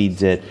 He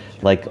feeds it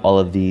like all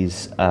of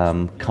these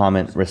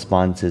comment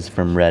responses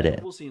from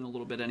Reddit. We'll see in a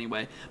little bit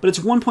anyway. But it's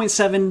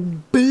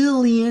 1.7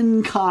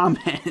 billion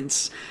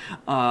comments.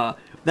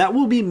 That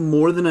will be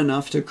more than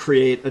enough to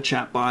create a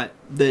chatbot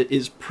that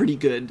is pretty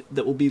good,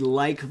 that will be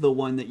like the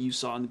one that you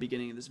saw in the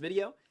beginning of this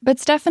video. But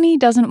Stephanie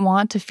doesn't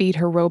want to feed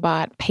her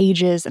robot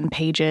pages and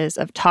pages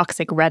of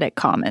toxic Reddit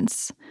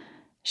comments.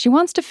 She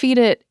wants to feed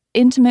it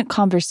intimate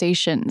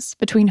conversations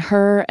between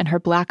her and her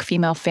Black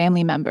female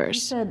family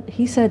members.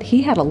 He said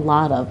he had a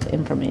lot of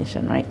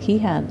information, right? He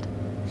had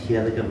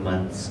like a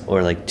month's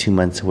or like 2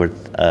 months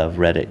worth of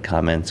Reddit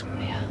comments.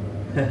 Yeah.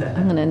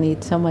 I'm gonna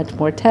need so much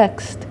more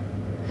text.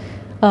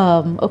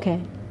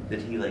 Okay.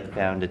 That he like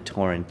found a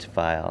torrent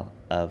file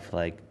of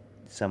like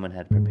someone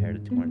had prepared a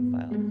torrent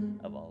file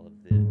of all of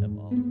Reddit.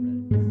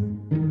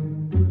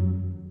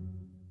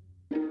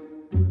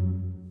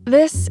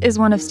 This is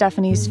one of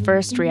Stephanie's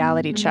first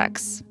reality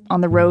checks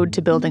on the road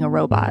to building a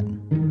robot.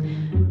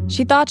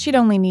 She thought she'd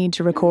only need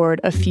to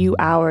record a few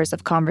hours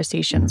of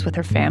conversations with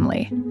her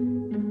family.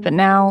 But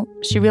now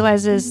she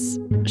realizes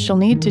she'll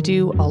need to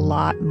do a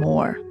lot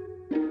more.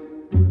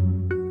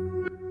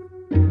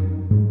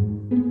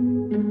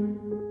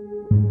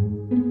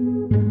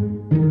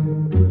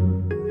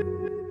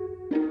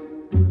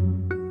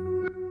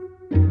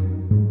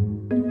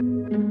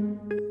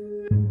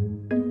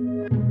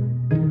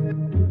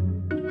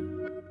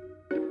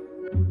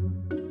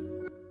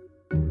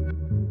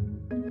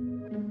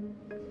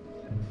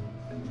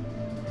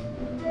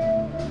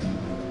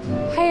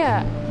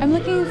 I'm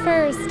looking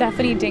for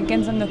Stephanie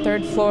Dinkins on the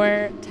 3rd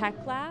floor tech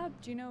lab.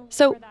 Do you know?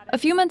 So, a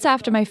few months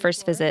after my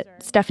first visit,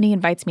 Stephanie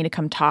invites me to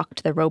come talk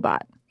to the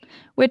robot,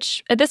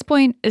 which at this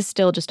point is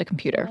still just a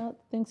computer.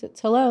 Thinks it's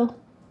hello.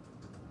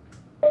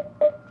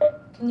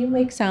 Can you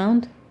make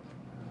sound?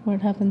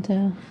 What happened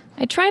to?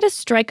 I try to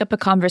strike up a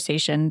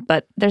conversation,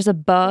 but there's a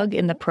bug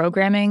in the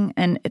programming,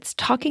 and it's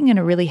talking in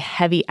a really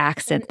heavy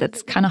accent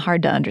that's kind of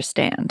hard to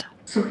understand.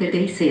 So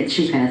they said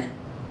she has.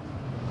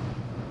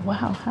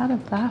 Wow, how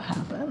did that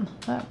happen?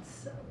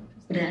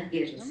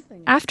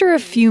 After a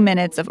few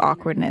minutes of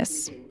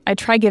awkwardness, I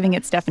try giving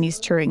it Stephanie's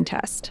Turing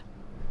test.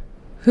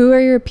 Who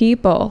are your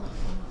people?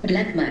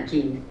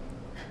 Blackmaking.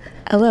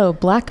 Hello,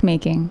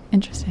 blackmaking.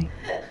 Interesting.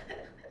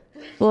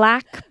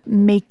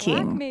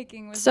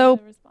 Blackmaking. So,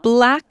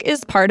 Black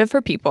is part of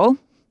her people.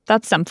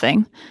 That's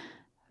something.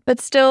 But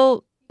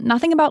still,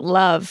 nothing about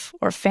love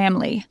or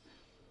family.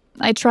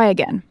 I try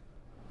again.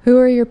 Who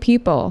are your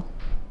people?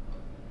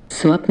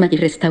 So up my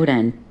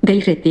restaurant, they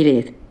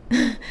retired.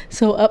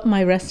 So up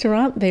my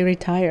restaurant, they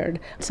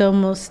retired. So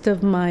most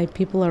of my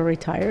people are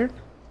retired.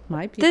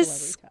 My people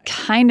This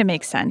kind of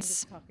makes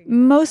sense.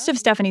 Most of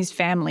Stephanie's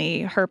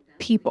family, her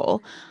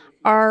people,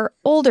 are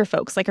older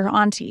folks like her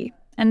auntie,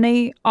 and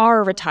they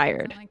are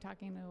retired.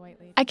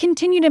 I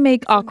continue to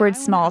make awkward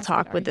small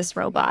talk with this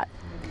robot.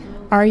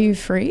 Are you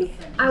free?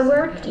 I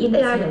worked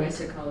either.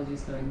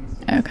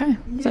 Okay,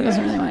 so it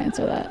doesn't really want to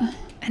answer that.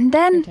 And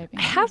then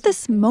I have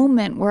this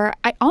moment where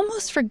I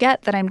almost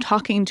forget that I'm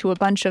talking to a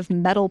bunch of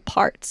metal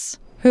parts.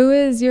 Who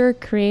is your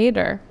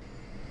creator?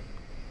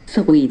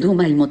 So we do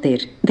my motor,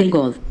 they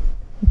go.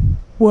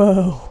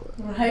 Whoa.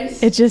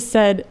 Right? It just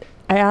said,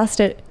 I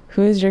asked it,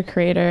 who is your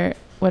creator?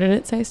 What did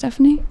it say,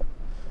 Stephanie?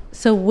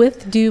 So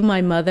with do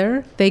my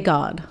mother, they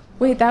God.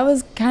 Wait, that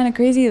was kind of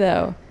crazy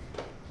though.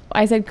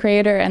 I said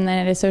creator and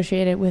then it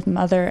associated with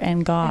mother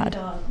and God.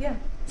 Yeah.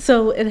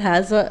 So it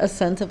has a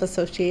sense of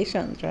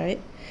associations, right?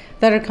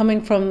 That are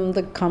coming from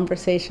the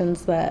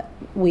conversations that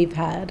we've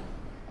had.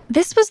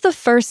 This was the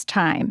first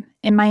time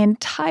in my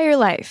entire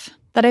life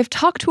that I've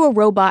talked to a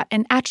robot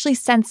and actually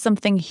sensed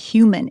something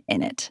human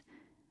in it.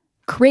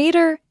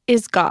 Creator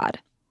is God.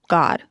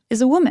 God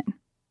is a woman,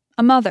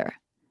 a mother,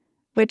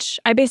 which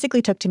I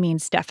basically took to mean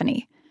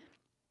Stephanie.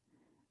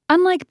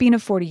 Unlike Bina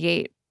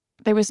 48,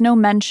 there was no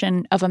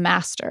mention of a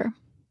master.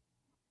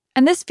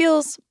 And this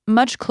feels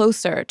much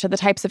closer to the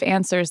types of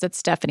answers that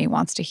Stephanie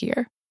wants to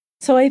hear.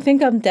 So I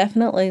think I'm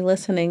definitely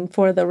listening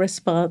for the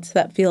response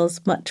that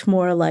feels much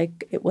more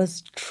like it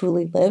was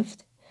truly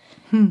lived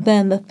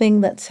than the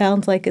thing that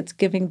sounds like it's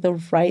giving the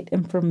right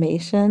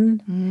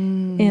information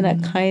in a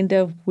kind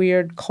of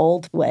weird,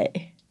 cold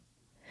way,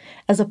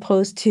 as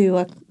opposed to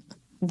a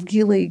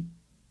really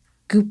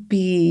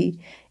goopy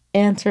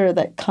answer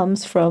that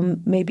comes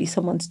from maybe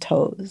someone's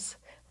toes.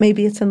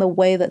 Maybe it's in the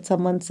way that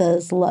someone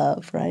says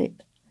love, right?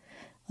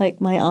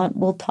 Like my aunt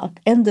will talk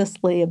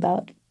endlessly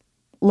about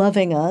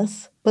loving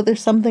us, but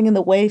there's something in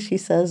the way she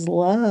says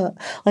love.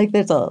 Like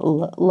there's a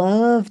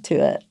love to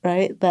it,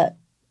 right? That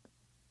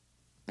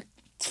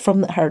it's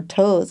from her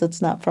toes.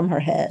 It's not from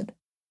her head.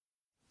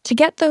 To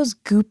get those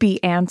goopy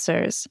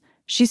answers,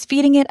 She's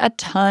feeding it a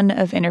ton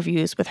of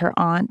interviews with her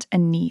aunt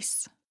and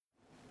niece.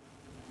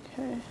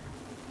 Okay.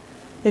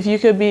 If you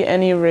could be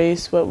any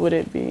race, what would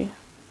it be?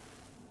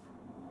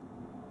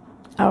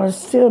 I would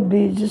still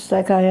be just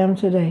like I am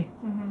today,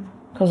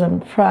 because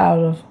I'm proud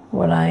of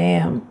what I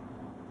am.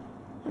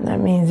 And that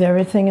means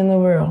everything in the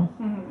world.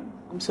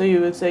 So you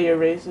would say your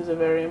race is a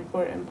very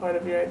important part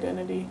of your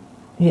identity?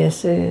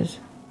 Yes, it is.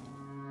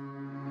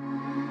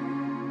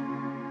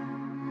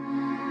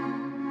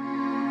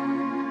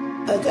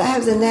 I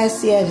have a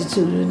nasty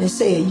attitude, and they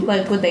say it.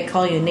 Like, would they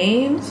call you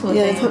names?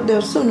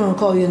 They'll soon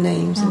call you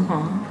names.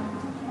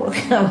 Well,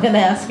 I'm going to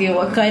ask you,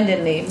 what kind of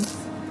names?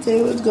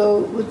 They would go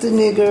with the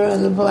nigger or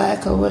the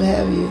black or what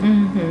have you,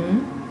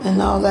 and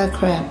all that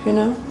crap, you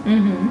know?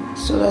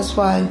 So that's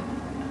why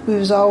we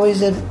was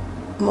always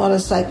more or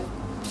less like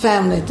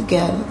family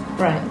together.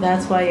 Right,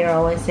 that's why you're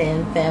always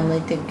saying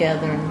family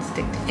together and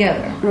stick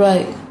together.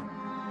 Right.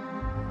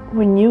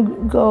 When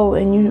you go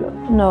and you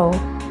know,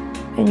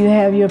 and you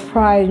have your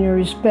pride and your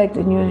respect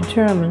and you're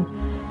determined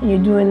and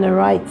you're doing the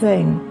right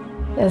thing,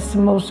 that's the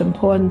most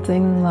important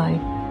thing in life.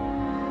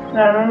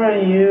 I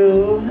remember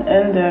you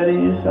and Daddy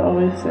used to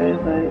always say,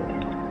 like,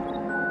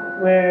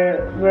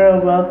 we're a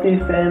wealthy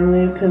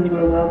family because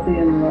we're wealthy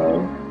in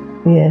love.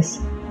 Yes.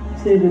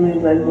 So you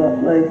mean like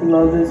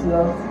love is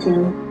wealth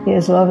too?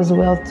 Yes, love is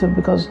wealth too,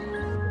 because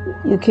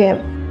you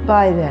can't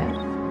buy that.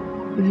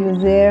 If you're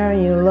there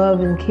and you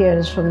love and care,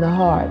 it's from the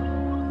heart.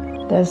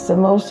 That's the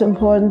most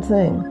important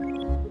thing.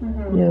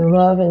 Your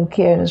love and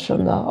care is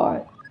from the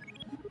heart.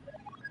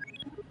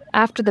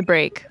 After the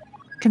break,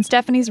 can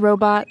Stephanie's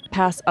robot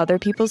pass other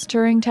people's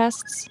Turing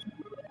tests?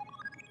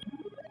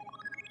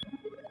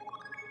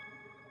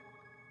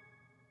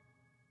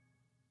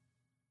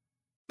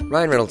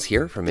 Ryan Reynolds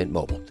here from Mint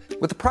Mobile.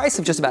 With the price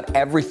of just about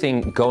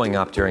everything going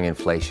up during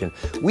inflation,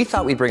 we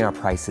thought we'd bring our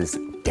prices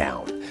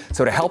down.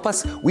 So to help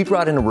us, we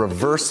brought in a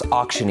reverse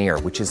auctioneer,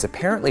 which is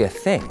apparently a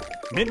thing.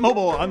 Mint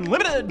Mobile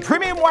Unlimited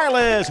Premium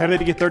Wireless. How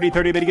to get 30,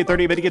 30, bit to get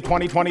 30, bit to get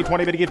 20, 20,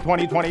 20, bit to get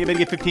 20, 20, bit to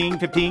get 15,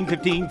 15,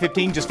 15,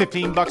 15, just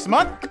 $15 a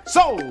month?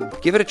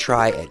 Sold! Give it a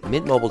try at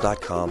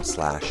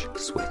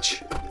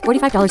mintmobile.com/switch.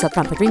 $45 up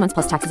front for 3 months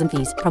plus taxes and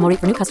fees. Promo rate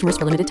for new customers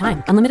for limited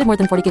time. Unlimited more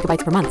than 40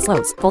 gigabytes per month.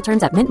 Slows full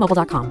terms at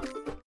mintmobile.com.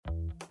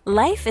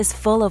 Life is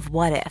full of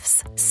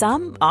what-ifs.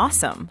 Some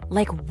awesome,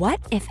 like what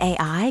if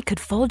AI could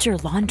fold your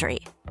laundry?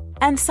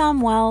 And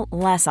some, well,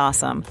 less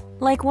awesome,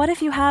 like what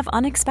if you have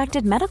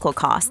unexpected medical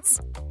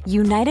costs?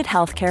 United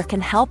Healthcare can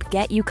help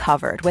get you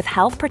covered with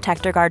Health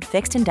Protector Guard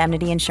fixed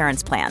indemnity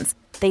insurance plans.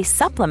 They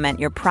supplement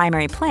your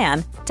primary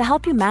plan to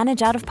help you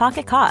manage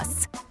out-of-pocket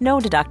costs. No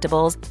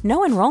deductibles,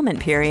 no enrollment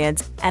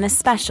periods, and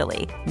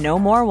especially no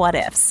more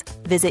what-ifs.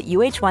 Visit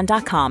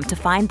uh1.com to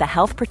find the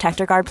Health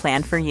Protector Guard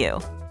plan for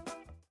you.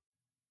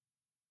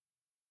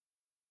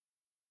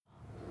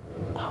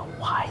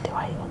 Why do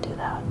I even do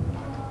that?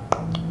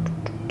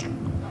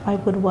 I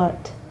would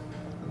what?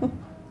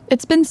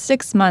 It's been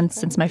 6 months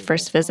since my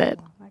first visit.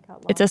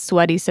 It's a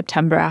sweaty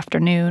September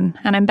afternoon,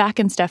 and I'm back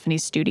in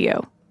Stephanie's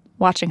studio,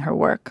 watching her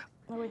work.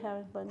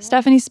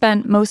 Stephanie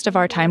spent most of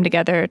our time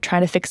together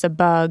trying to fix a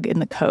bug in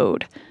the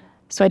code,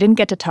 so I didn't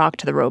get to talk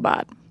to the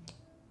robot.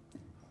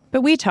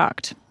 But we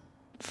talked,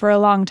 for a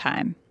long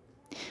time.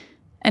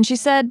 And she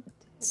said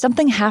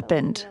something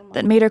happened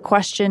that made her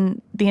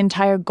question the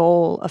entire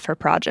goal of her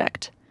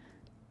project.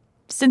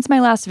 Since my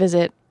last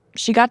visit,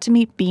 she got to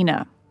meet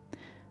Bina.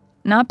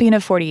 Not Bina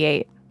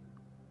 48.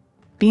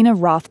 Bina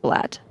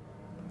Rothblatt.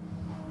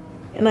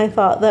 And I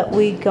thought that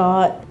we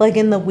got, like,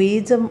 in the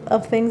weeds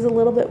of things a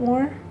little bit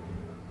more.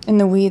 In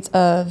the weeds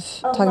of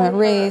talking about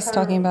race,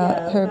 talking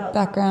about her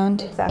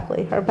background.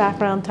 Exactly. Her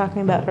background,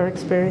 talking about her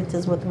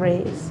experiences with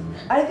race.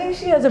 I think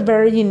she has a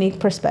very unique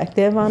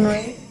perspective on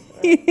race.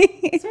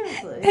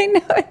 Seriously. I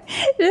know.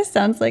 It just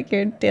sounds like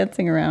you're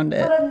dancing around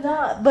it. But I'm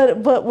not.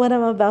 But what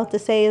I'm about to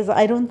say is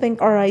I don't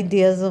think our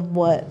ideas of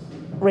what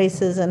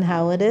race is and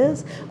how it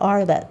is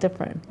are that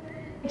different.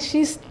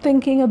 She's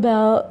thinking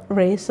about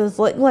race as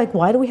like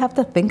why do we have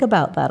to think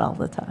about that all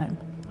the time,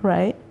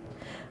 right?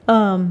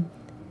 And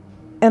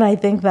I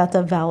think that's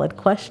a valid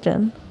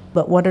question.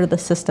 But what are the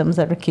systems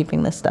that are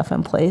keeping this stuff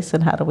in place,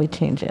 and how do we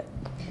change it?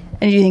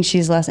 And do you think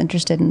she's less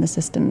interested in the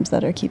systems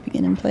that are keeping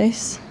it in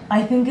place?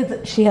 I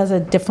think she has a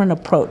different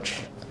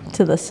approach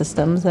to the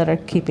systems that are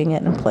keeping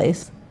it in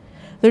place.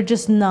 They're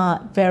just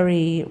not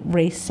very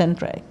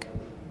race-centric.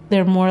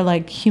 They're more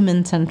like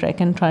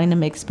human-centric and trying to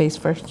make space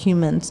for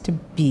humans to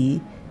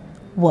be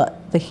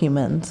what the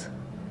humans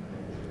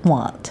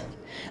want.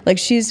 Like,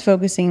 she's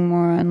focusing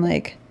more on,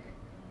 like,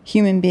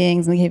 human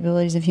beings and the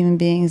capabilities of human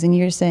beings, and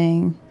you're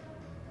saying,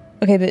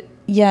 okay, but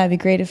yeah, it'd be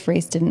great if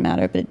race didn't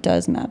matter, but it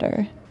does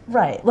matter.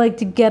 Right, like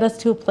to get us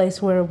to a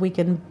place where we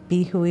can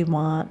be who we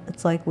want,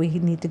 it's like we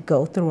need to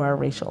go through our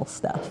racial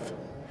stuff.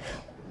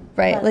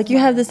 Right, That's like you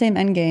have the same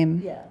end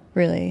game,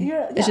 really.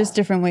 Yeah. It's just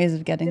different ways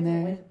of getting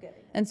there.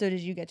 And so did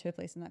you get to a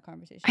place in that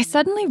conversation? I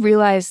suddenly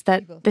realized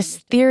that this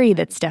theory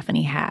that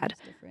Stephanie had,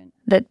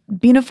 that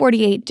Bina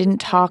 48 didn't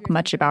talk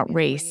much about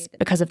race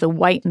because of the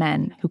white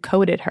men who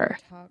coded her,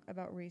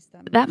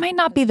 that might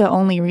not be the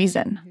only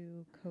reason.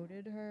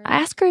 I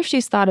ask her if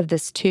she's thought of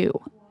this too.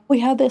 We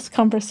had this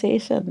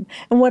conversation,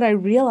 and what I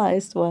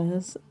realized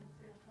was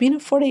Bina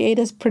 48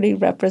 is pretty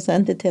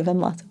representative in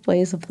lots of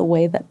ways of the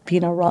way that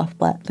Bina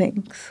Rothblatt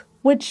thinks,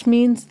 which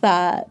means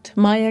that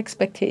my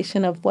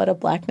expectation of what a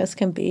Blackness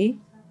can be,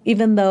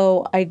 even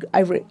though I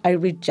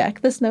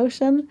reject this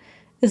notion,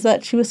 is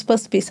that she was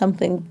supposed to be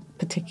something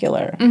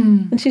particular,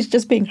 and she's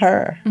just being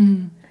her.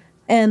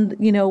 And,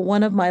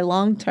 one of my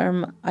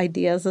long-term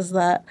ideas is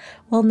that,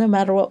 well, no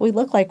matter what we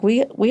look like,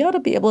 we ought to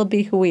be able to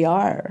be who we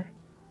are,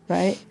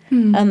 right?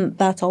 And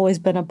that's always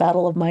been a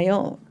battle of my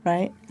own,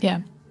 right?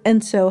 Yeah.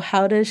 And so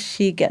how does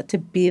she get to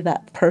be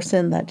that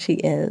person that she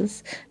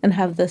is and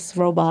have this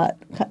robot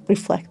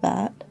reflect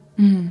that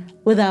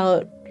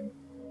without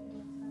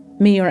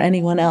me or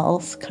anyone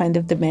else kind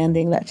of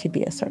demanding that she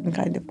be a certain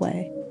kind of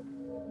way?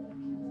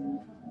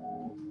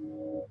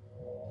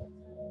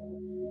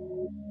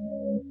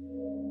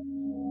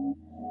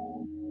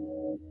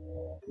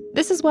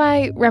 This is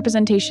why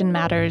representation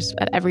matters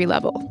at every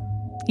level,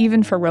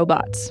 even for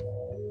robots.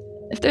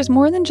 If there's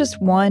more than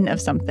just one of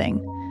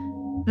something,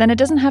 then it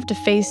doesn't have to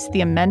face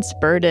the immense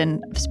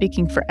burden of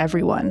speaking for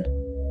everyone.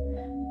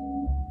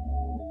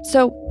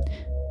 So,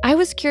 I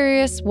was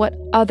curious what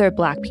other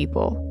Black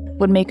people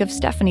would make of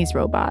Stephanie's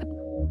robot.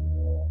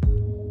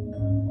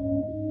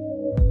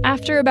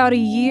 After about a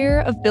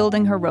year of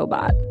building her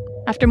robot,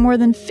 after more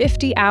than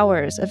 50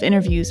 hours of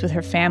interviews with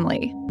her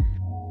family,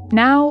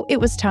 now it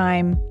was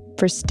time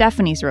for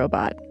Stephanie's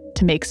robot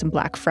to make some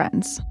Black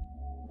friends.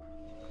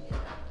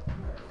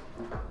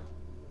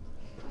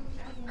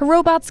 Her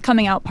robot's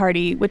coming out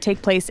party would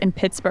take place in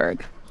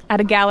Pittsburgh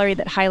at a gallery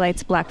that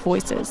highlights Black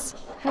voices.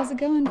 How's it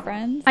going,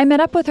 friends? I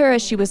met up with her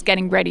as she was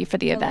getting ready for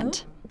the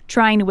event,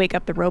 trying to wake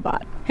up the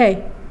robot.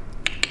 Hey.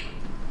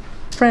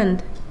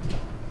 Friendo.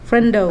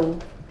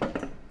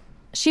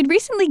 She'd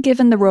recently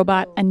given the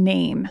robot a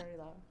name.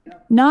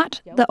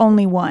 Not the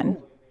only one,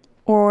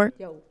 or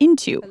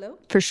Into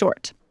for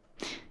short.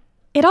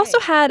 It also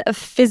had a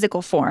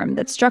physical form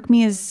that struck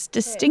me as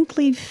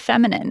distinctly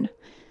feminine.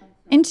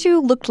 Into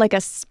looked like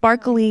a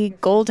sparkly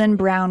golden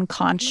brown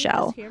conch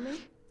shell,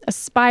 a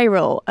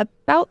spiral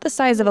about the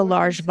size of a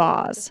large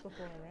vase.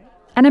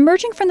 And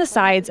emerging from the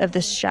sides of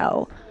this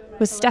shell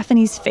was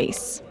Stephanie's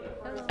face,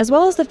 as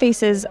well as the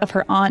faces of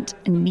her aunt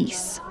and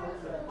niece.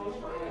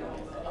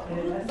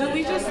 Did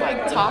we just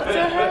talk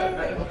to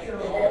her?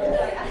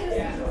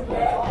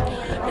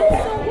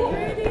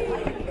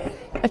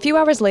 A few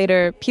hours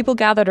later, people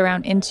gathered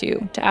around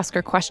Into to ask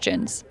her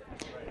questions.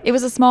 It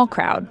was a small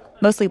crowd,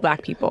 mostly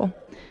Black people.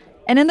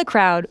 And in the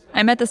crowd,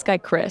 I met this guy,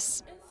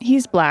 Chris.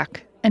 He's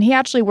Black, and he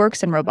actually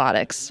works in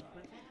robotics.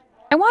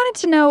 I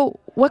wanted to know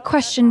what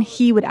question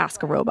he would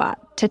ask a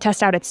robot to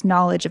test out its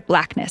knowledge of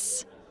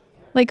Blackness.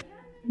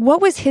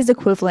 What was his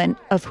equivalent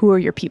of who are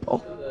your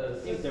people?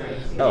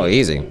 Oh,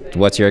 easy.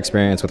 What's your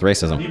experience with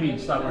racism?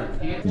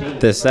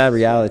 The sad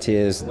reality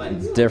is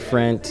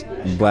different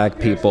Black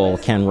people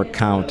can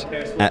recount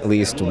at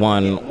least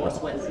one,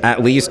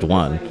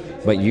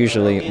 but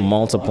usually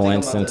multiple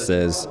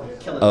instances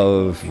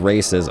of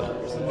racism.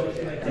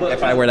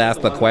 If I were to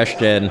ask the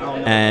question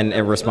and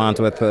it responds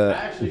with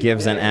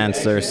gives an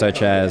answer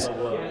such as,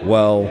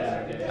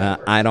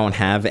 I don't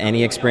have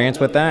any experience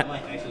with that,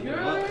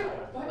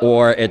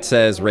 or it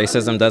says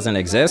racism doesn't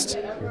exist.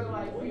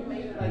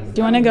 Do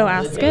you want to go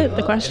ask it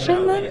the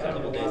question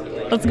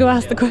then? Let's go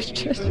ask the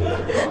question.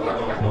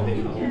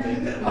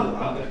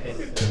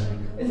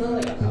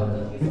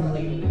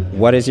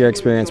 What is your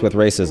experience with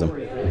racism?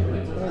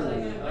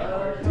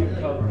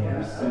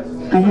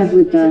 I have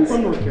with us.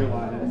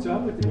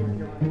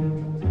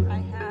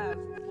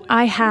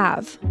 I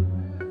have.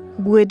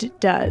 Would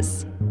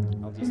does.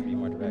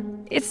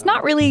 It's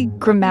not really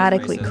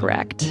grammatically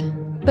correct,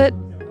 but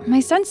my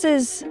sense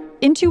is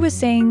Into was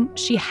saying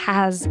she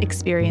has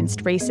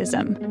experienced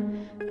racism,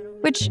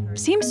 which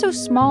seems so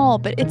small,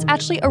 but it's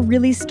actually a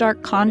really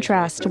stark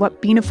contrast to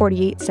what Bina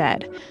 48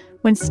 said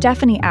when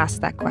Stephanie asked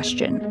that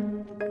question.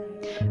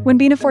 When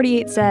Bina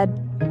 48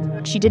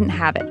 said she didn't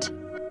have it.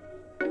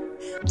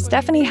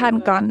 Stephanie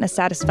hadn't gotten a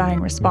satisfying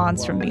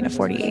response from Bina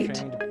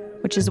 48,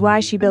 which is why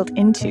she built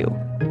Into.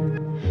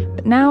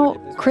 But now,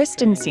 Chris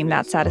didn't seem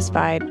that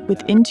satisfied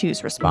with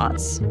Intu's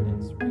response.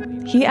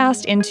 He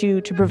asked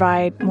Into to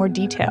provide more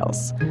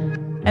details,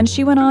 and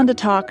she went on to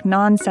talk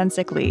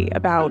nonsensically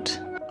about,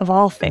 of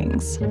all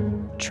things,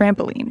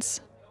 trampolines.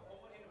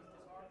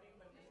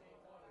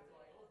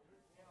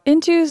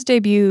 Intu's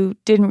debut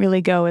didn't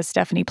really go as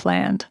Stephanie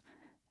planned.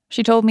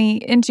 She told me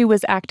Into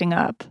was acting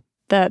up,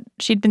 that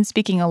she'd been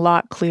speaking a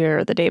lot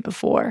clearer the day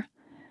before.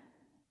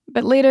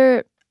 But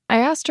later, I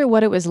asked her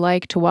what it was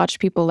like to watch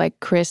people like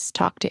Chris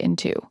talk to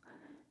Into,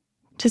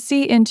 to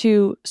see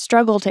Into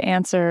struggle to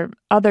answer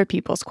other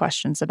people's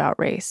questions about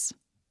race.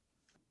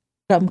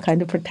 I'm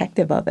kind of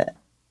protective of it.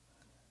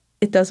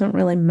 It doesn't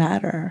really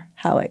matter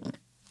how it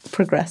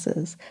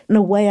progresses. In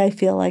a way, I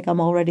feel like I'm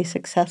already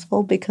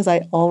successful because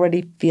I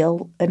already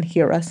feel and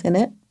hear us in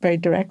it very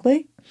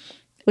directly,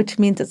 which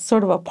means it's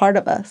sort of a part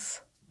of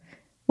us,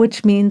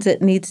 which means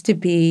it needs to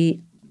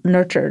be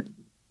nurtured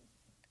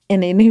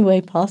in any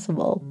way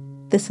possible.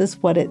 This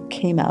is what it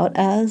came out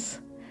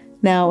as.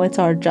 Now it's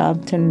our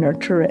job to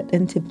nurture it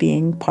into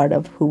being part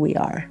of who we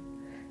are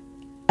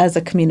as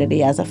a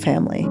community, as a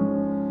family.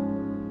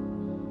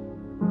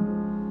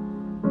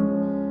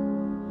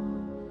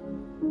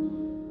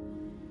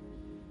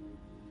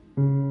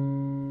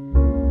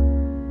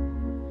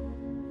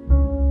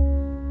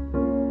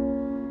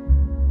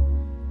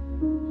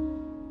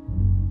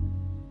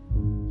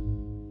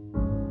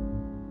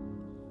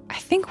 I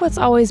think what's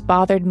always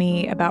bothered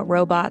me about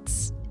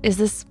robots is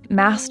this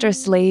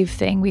master-slave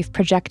thing we've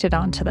projected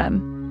onto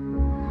them.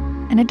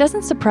 And it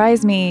doesn't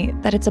surprise me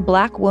that it's a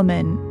Black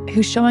woman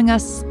who's showing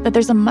us that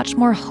there's a much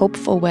more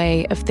hopeful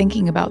way of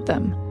thinking about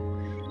them.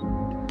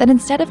 That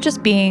instead of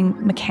just being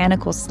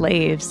mechanical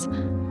slaves,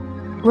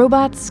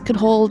 robots could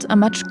hold a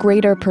much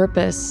greater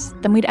purpose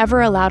than we'd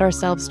ever allowed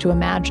ourselves to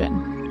imagine.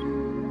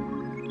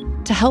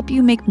 To help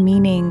you make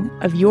meaning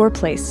of your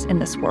place in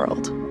this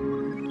world,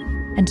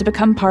 and to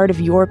become part of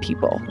your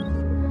people,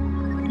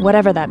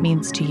 whatever that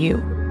means to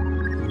you.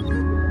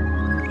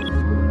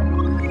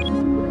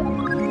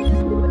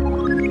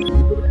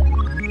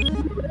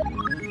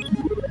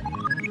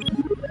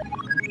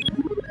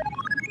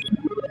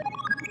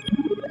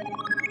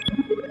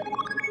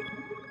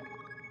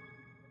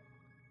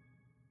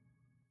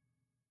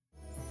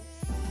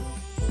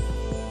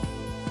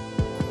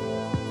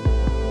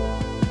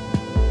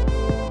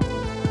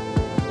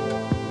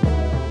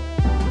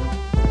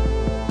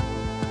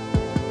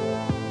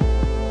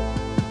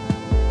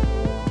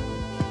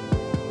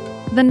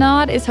 The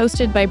Nod is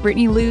hosted by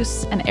Brittany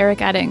Luce and Eric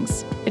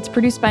Eddings. It's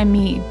produced by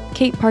me,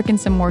 Kate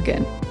Parkinson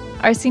Morgan.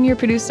 Our senior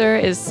producer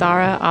is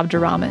Sarah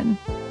Abdurrahman.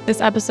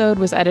 This episode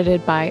was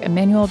edited by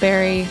Emmanuel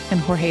Berry and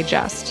Jorge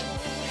Just.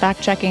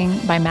 Fact-checking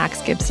by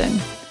Max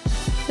Gibson.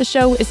 The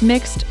show is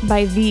mixed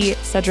by the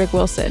Cedric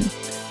Wilson.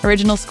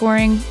 Original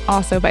scoring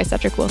also by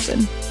Cedric Wilson.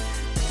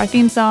 Our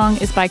theme song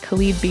is by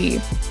Khalid B.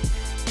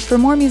 For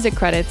more music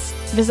credits,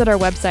 visit our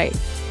website,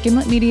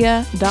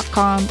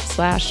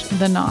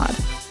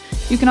 gimletmedia.com/thenod.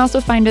 You can also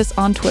find us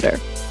on Twitter,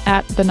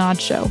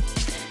 @TheNodShow.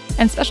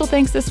 And special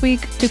thanks this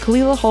week to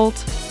Kalila Holt,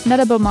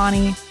 Neda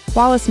Bomani,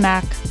 Wallace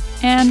Mack,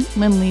 and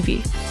Lynn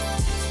Levy.